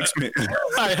Series X, mate.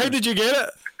 Hi, how did you get it?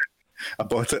 I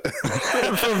bought it.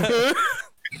 From who?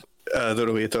 I don't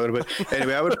know what you're talking about.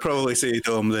 Anyway, I would probably say,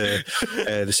 Tom, the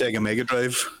Sega Mega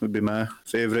Drive would be my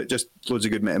favourite. Just loads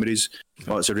of good memories.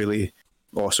 Lots of really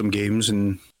awesome games,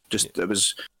 and just it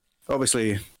was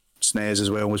obviously SNES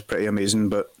as well was pretty amazing.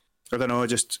 But I don't know,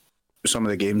 just some of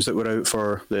the games that were out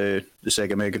for the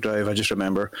Sega Mega Drive. I just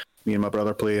remember me and my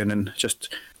brother playing, and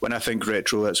just when I think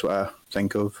retro, that's what I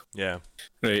think of. Yeah.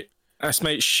 Right. This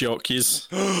might shock you,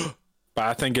 but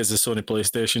I think it's the Sony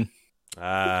PlayStation.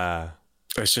 Ah.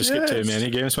 It's just got too many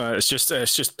games, man.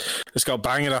 It's got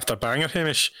banger after banger,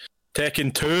 Hamish.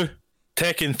 Tekken 2,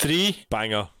 Tekken 3,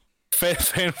 Banger.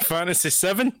 Final Fantasy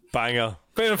 7, Banger.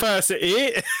 Final Fantasy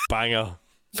 8, Banger.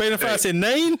 Final Fantasy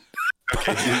 9.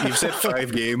 Okay, you've said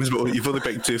 5 games, but you've only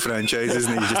picked 2 franchises,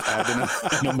 and then you just adding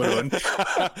a number 1.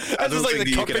 I don't think that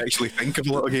you can actually think of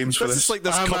a lot of games for This this. is like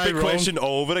this Am I copy wrong? question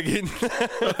all over again.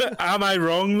 Am I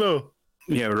wrong, though?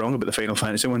 Yeah, we're wrong about the Final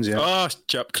Fantasy ones, yeah. Oh,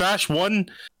 chap. Crash 1,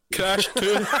 Crash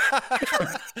 2,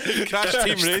 Crash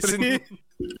Team Racing.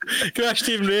 3, Crash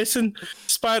Team Racing,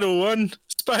 Spyro 1,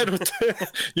 Spyro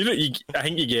 2. I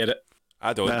think you get it.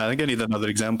 I don't. Nah, I think I need another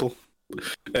example.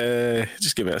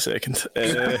 Just give me a second.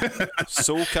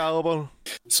 Soul Calibur.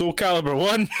 Soul Calibur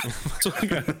 1.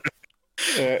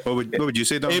 What would you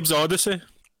say, Dom? Abe's Odyssey.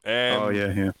 Oh,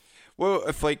 yeah. Well,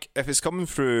 if it's coming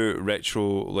through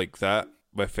retro like that,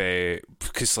 with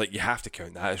because like you have to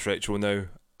count that as retro now.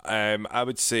 I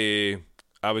would say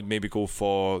I would maybe go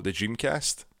for the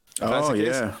Dreamcast. if that's Oh, the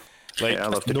case. yeah. Like Yeah, I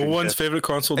love the No one's Dreamcast. favourite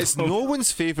console. it's no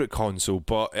one's favourite console,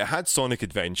 but it had Sonic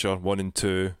Adventure 1 and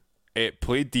 2. It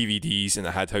played DVDs and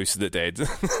it had House of the Dead.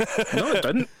 No, it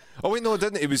didn't. Oh wait, no, it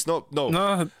didn't. It was not.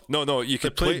 No. You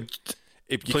could play.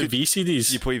 If you Play could,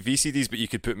 VCDs. you play VCDs, but you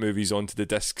could put movies onto the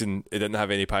disc, and it didn't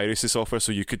have any piracy software,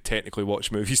 so you could technically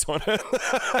watch movies on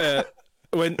it.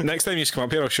 When next time you come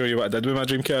up here, I'll show you what I did with my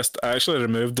Dreamcast. I actually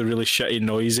removed the really shitty,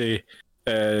 noisy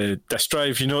disc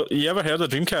drive. You ever heard of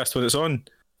Dreamcast when it's on?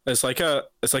 It's like a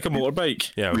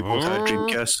motorbike. Yeah, We both had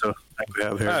Dreamcast, so I think we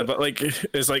have heard Yeah, it. but like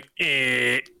it's like.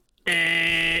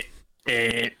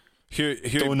 Hugh,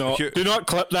 Do not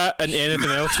clip that into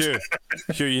anything else.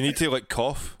 Hugh, you need to like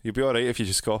cough. You'll be all right if you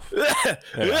just cough. People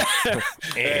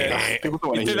don't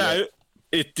want You to take hear that that. out.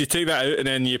 You take that out, and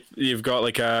then you've got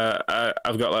like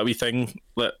I've got like a wee thing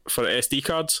for SD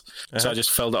cards. So I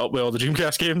just filled it up with all the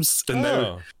Dreamcast games, and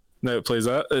now it plays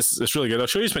that. It's really good. I'll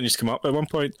show you when you come up at one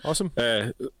point. Awesome.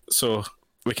 So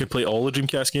we can play all the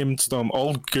Dreamcast games.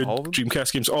 All good All of them?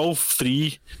 Dreamcast games. All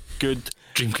 3 good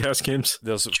Dreamcast games.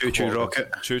 There's Choo Choo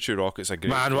Rocket. Choo Choo Rocket's a great.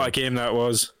 Man, what a game that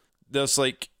was! There's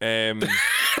like Everyone's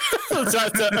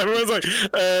like,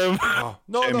 no.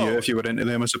 If you were into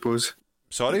them, I suppose.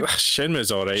 Sorry. Shenmue's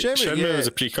alright. Shenmue, Shenmue yeah. was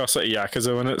a precursor to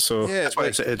Yakuza in it, so Yeah, That's why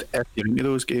I said if you're into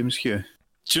those games, Hugh.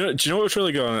 Do you know what's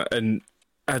really going on? And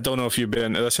I don't know if you've been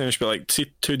into this, Hamish, but like,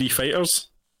 see 2D fighters?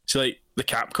 See, like, the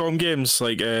Capcom games,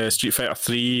 like Street Fighter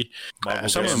 3,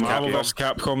 some of the Marvel vs.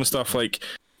 Capcom and stuff, like,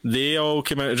 they all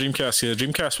came out of Dreamcast. The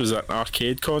Dreamcast was an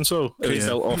arcade console. It was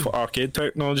built off of arcade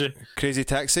technology. Crazy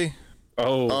Taxi.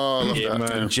 love yeah, that,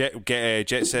 man.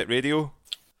 Jet Set Radio.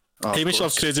 Oh, of Hamish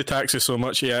loves course. Crazy Taxi so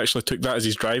much, he actually took that as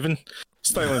his driving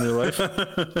style in real life.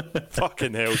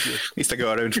 Fucking hell. Hugh. Used to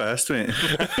go around fast, mate.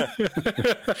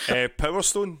 Power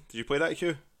Stone. Did you play that,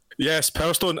 Hugh? Yes,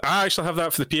 Power Stone. I actually have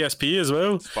that for the PSP as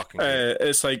well. Fucking great.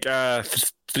 It's like a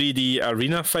 3D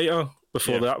arena fighter.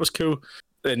 Before that was cool.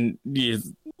 And we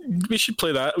should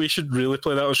play that. We should really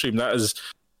play that on stream. That is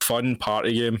fun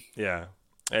party game. Yeah.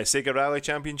 Sega Rally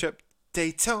Championship.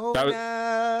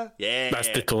 Daytona. Yeah. That's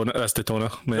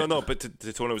Daytona. Mate. No, but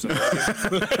Daytona was.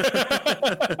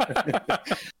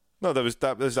 No,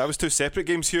 that was 2 separate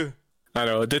games, Hugh. I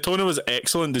know. Daytona was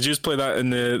excellent. Did you just play that in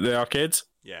the arcades?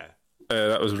 Yeah.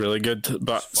 That was really good.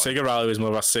 But fun. Sega Rally was more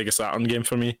of a Sega Saturn game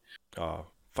for me. Oh,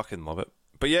 fucking love it.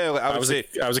 But yeah, like, I would say.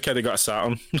 I was a kid that got a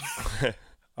Saturn.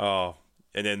 Oh,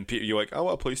 and then you're like, I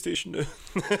want a PlayStation now.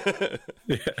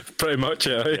 Yeah, pretty much.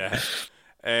 Yeah.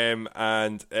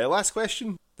 And last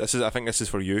question. I think this is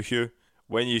for you, Hugh.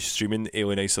 When are you streaming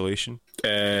Alien Isolation?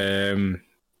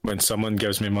 When someone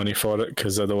gives me money for it,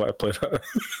 because I don't want to play that.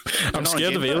 I'm not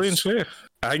scared of Game Pass? aliens. Yeah,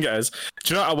 I think it is. Do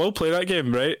you know what? I will play that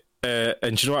game, right?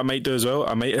 And do you know what I might do as well?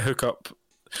 I might hook up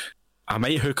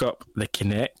the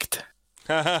Kinect.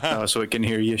 So it can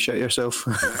hear you shit yourself.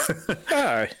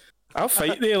 Aye, I'll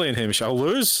fight the alien, Hamish. I'll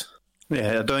lose. Yeah,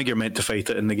 I don't think you're meant to fight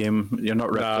it in the game. You're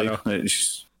not Ripley. No.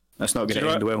 That's not going Do you to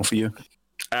know end well for you.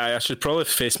 I should probably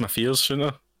face my fears,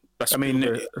 shouldn't I? That's I mean,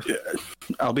 probably-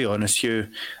 I'll be honest, Hugh.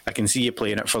 I can see you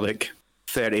playing it for like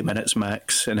 30 minutes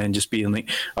max, and then just being like,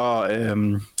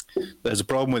 there's a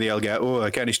problem with the Elgato.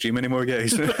 I can't stream anymore,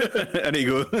 guys. And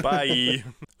you go. Bye.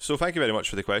 So thank you very much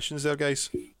for the questions there, guys.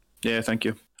 Yeah, thank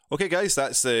you. Okay, guys,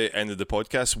 that's the end of the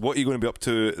podcast. What are you going to be up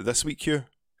to this week, Hugh?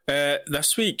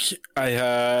 this week I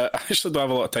actually don't have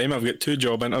a lot of time. I've got 2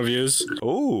 job interviews.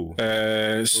 Oh.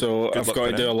 So Good I've luck got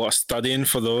to for do them. a lot of studying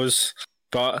for those.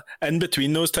 But in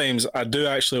between those times, I do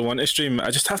actually want to stream.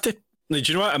 I just have to. Do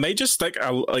you know what? I might just stick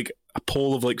a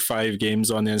poll of like 5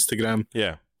 games on the Instagram.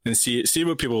 Yeah. And see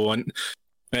what people want,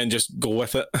 and just go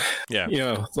with it. Yeah. You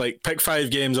know, like pick 5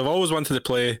 games I've always wanted to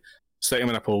play, stick them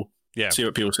in a poll. Yeah. See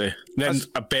what people say. Then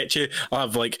I bet you I'll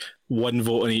have like 1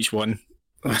 vote on each one.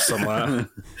 Or something like that.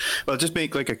 Well, just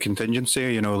make like a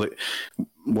contingency, you know, like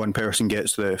one person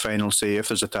gets the final say if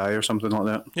there's a tie or something like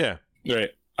that. Yeah.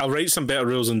 Right. I'll write some better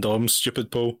rules than Dom's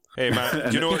stupid poll. Hey man,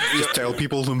 do you know what? Just tell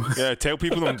people them. Yeah, tell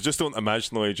people them. Just don't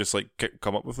imaginally just like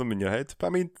come up with them in your head. But I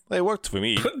mean, it worked for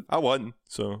me. I won,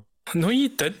 so. No, you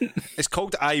didn't. It's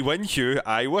called I Win, Hugh.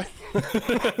 I win.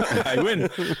 I win.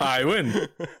 I win.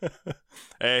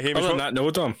 Hamish, Other than that, no,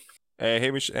 Dom.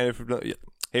 Hamish,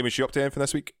 Hamish, you up to anything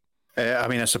this week? I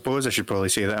mean, I suppose I should probably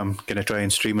say that I'm going to try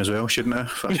and stream as well, shouldn't I?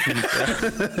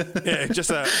 Yeah, just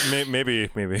maybe.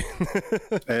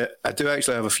 I do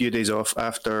actually have a few days off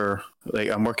after, like,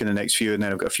 I'm working the next few and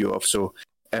then I've got a few off. So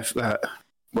if that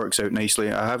works out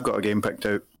nicely, I have got a game picked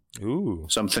out. Ooh.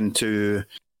 Something to,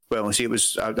 well, see,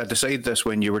 I decided this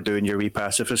when you were doing your wee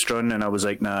pacifist run, and I was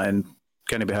like, nah, and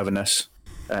can't be having this.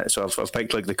 So I've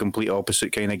picked like the complete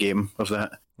opposite kind of game of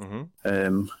that.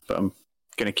 Mm-hmm. But I'm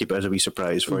going to keep it as a wee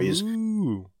surprise for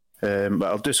you. But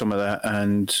I'll do some of that,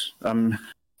 and I'm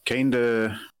kind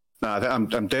of. I'm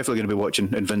definitely going to be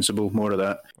watching Invincible, more of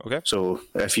that. Okay. So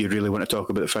if you really want to talk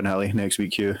about the finale next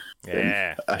week, Hugh,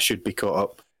 yeah, I should be caught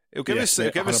up. It'll give us some.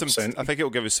 100%. I think it'll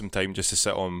give us some time just to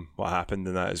sit on what happened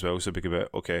in that as well. So we could be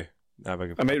okay. I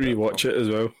might rewatch it as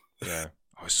well. Yeah.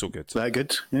 Oh, it's so good. Is that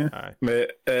good? Yeah. Aye.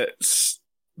 Mate, it's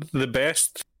the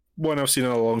best one I've seen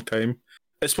in a long time.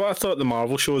 It's what I thought the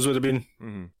Marvel shows would have been.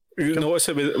 Mm-hmm. You notice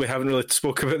that we haven't really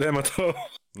spoke about them at all.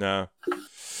 No.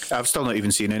 I've still not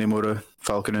even seen any more of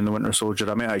Falcon and the Winter Soldier.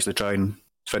 I might actually try and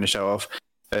finish that off.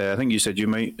 I think you said you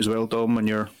might as well, Dom, on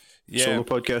your solo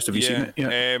podcast. Have you seen it?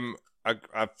 Yeah.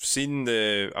 I've seen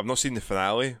I've not seen the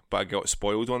finale, but I got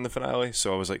spoiled on the finale,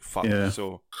 so I was like, "Fuck!" Yeah.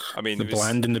 So I mean, the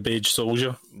bland and the beige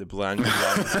soldier. The bland and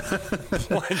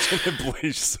the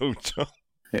beige soldier.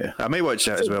 Yeah, I may watch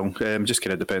that as well. Just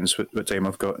kind of depends what time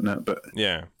I've got in it. But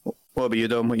yeah. What about you,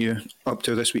 Dom? What are you up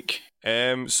to this week?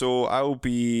 So I'll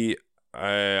be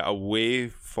away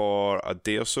for a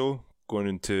day or so. Going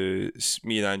into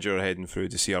me and Andrew are heading through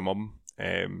to see our mum.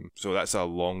 So that's a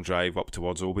long drive up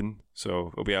towards Oban.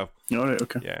 So it'll be all right.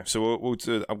 Okay. Yeah. So we'll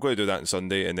do. I'm going to do that on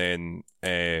Sunday, and then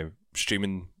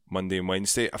streaming Monday and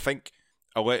Wednesday. I think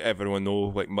I'll let everyone know.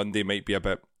 Like Monday might be a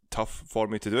bit tough for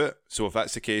me to do it. So if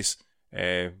that's the case,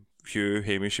 Hugh,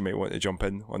 Hamish, you might want to jump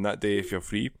in on that day if you're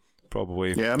free.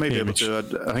 Probably. Yeah, I may be able to.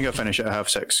 I think I'll finish at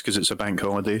 6:30 because it's a bank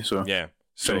holiday. So yeah,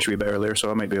 finish a wee bit earlier. So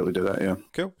I might be able to do that. Yeah.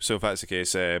 Cool. So if that's the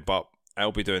case, but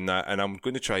I'll be doing that, and I'm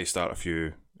going to try start a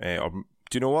few. Or do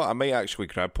you know what? I might actually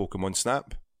grab Pokemon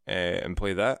Snap and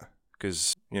play that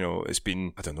because it's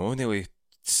been, I don't know, nearly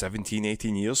 17,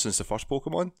 18 years since the first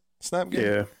Pokemon Snap game.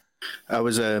 Yeah, I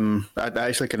was. I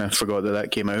actually kind of forgot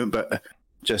that came out, but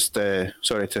just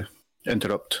sorry to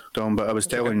interrupt, Dom, but I was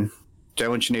telling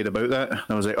Sinead about that, and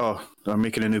I was like, "Oh, they're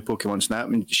making a new Pokemon Snap,"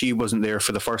 and she wasn't there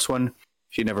for the first one.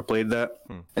 She never played that,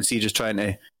 and see, just trying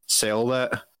to sell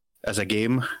that as a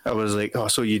game. I was like, "Oh,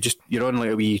 so you're on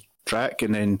like a wee track,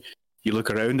 and then you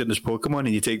look around and there's Pokemon,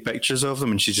 and you take pictures of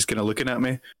them," and she's just kind of looking at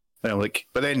me, and I'm like,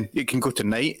 "But then it can go to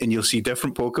night, and you'll see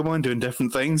different Pokemon doing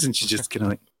different things," and she's just kind of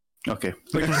like, "Okay."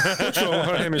 What's wrong with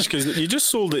her, Hamish? Because you just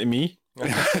sold it to me.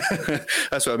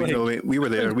 That's what I mean. No, we were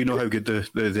there. We know how good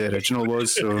the original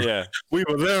was. So yeah, we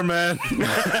were there, man.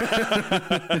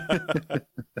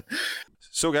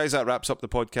 So, guys, that wraps up the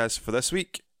podcast for this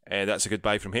week. That's a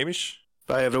goodbye from Hamish.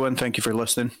 Bye, everyone. Thank you for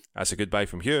listening. That's a goodbye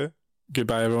from Hugh.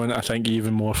 Goodbye, everyone. I thank you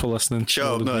even more for listening. Shut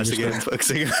up. No, that's again.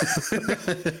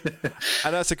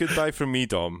 And that's a goodbye from me,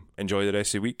 Dom. Enjoy the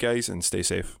rest of the week, guys, and stay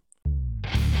safe.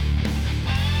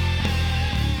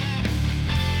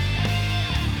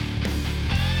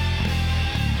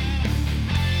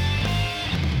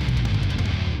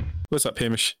 What's up,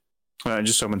 Hamish?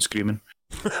 Just someone screaming.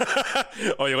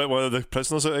 Oh, you let one of the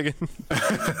prisoners out again?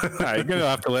 You're going to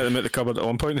have to let them out the cupboard at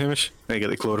one point, Hamish. They get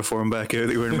the chloroform back out.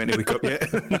 They weren't meant to wake up yet.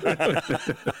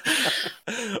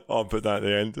 I'll put that at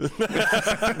the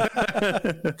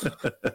end.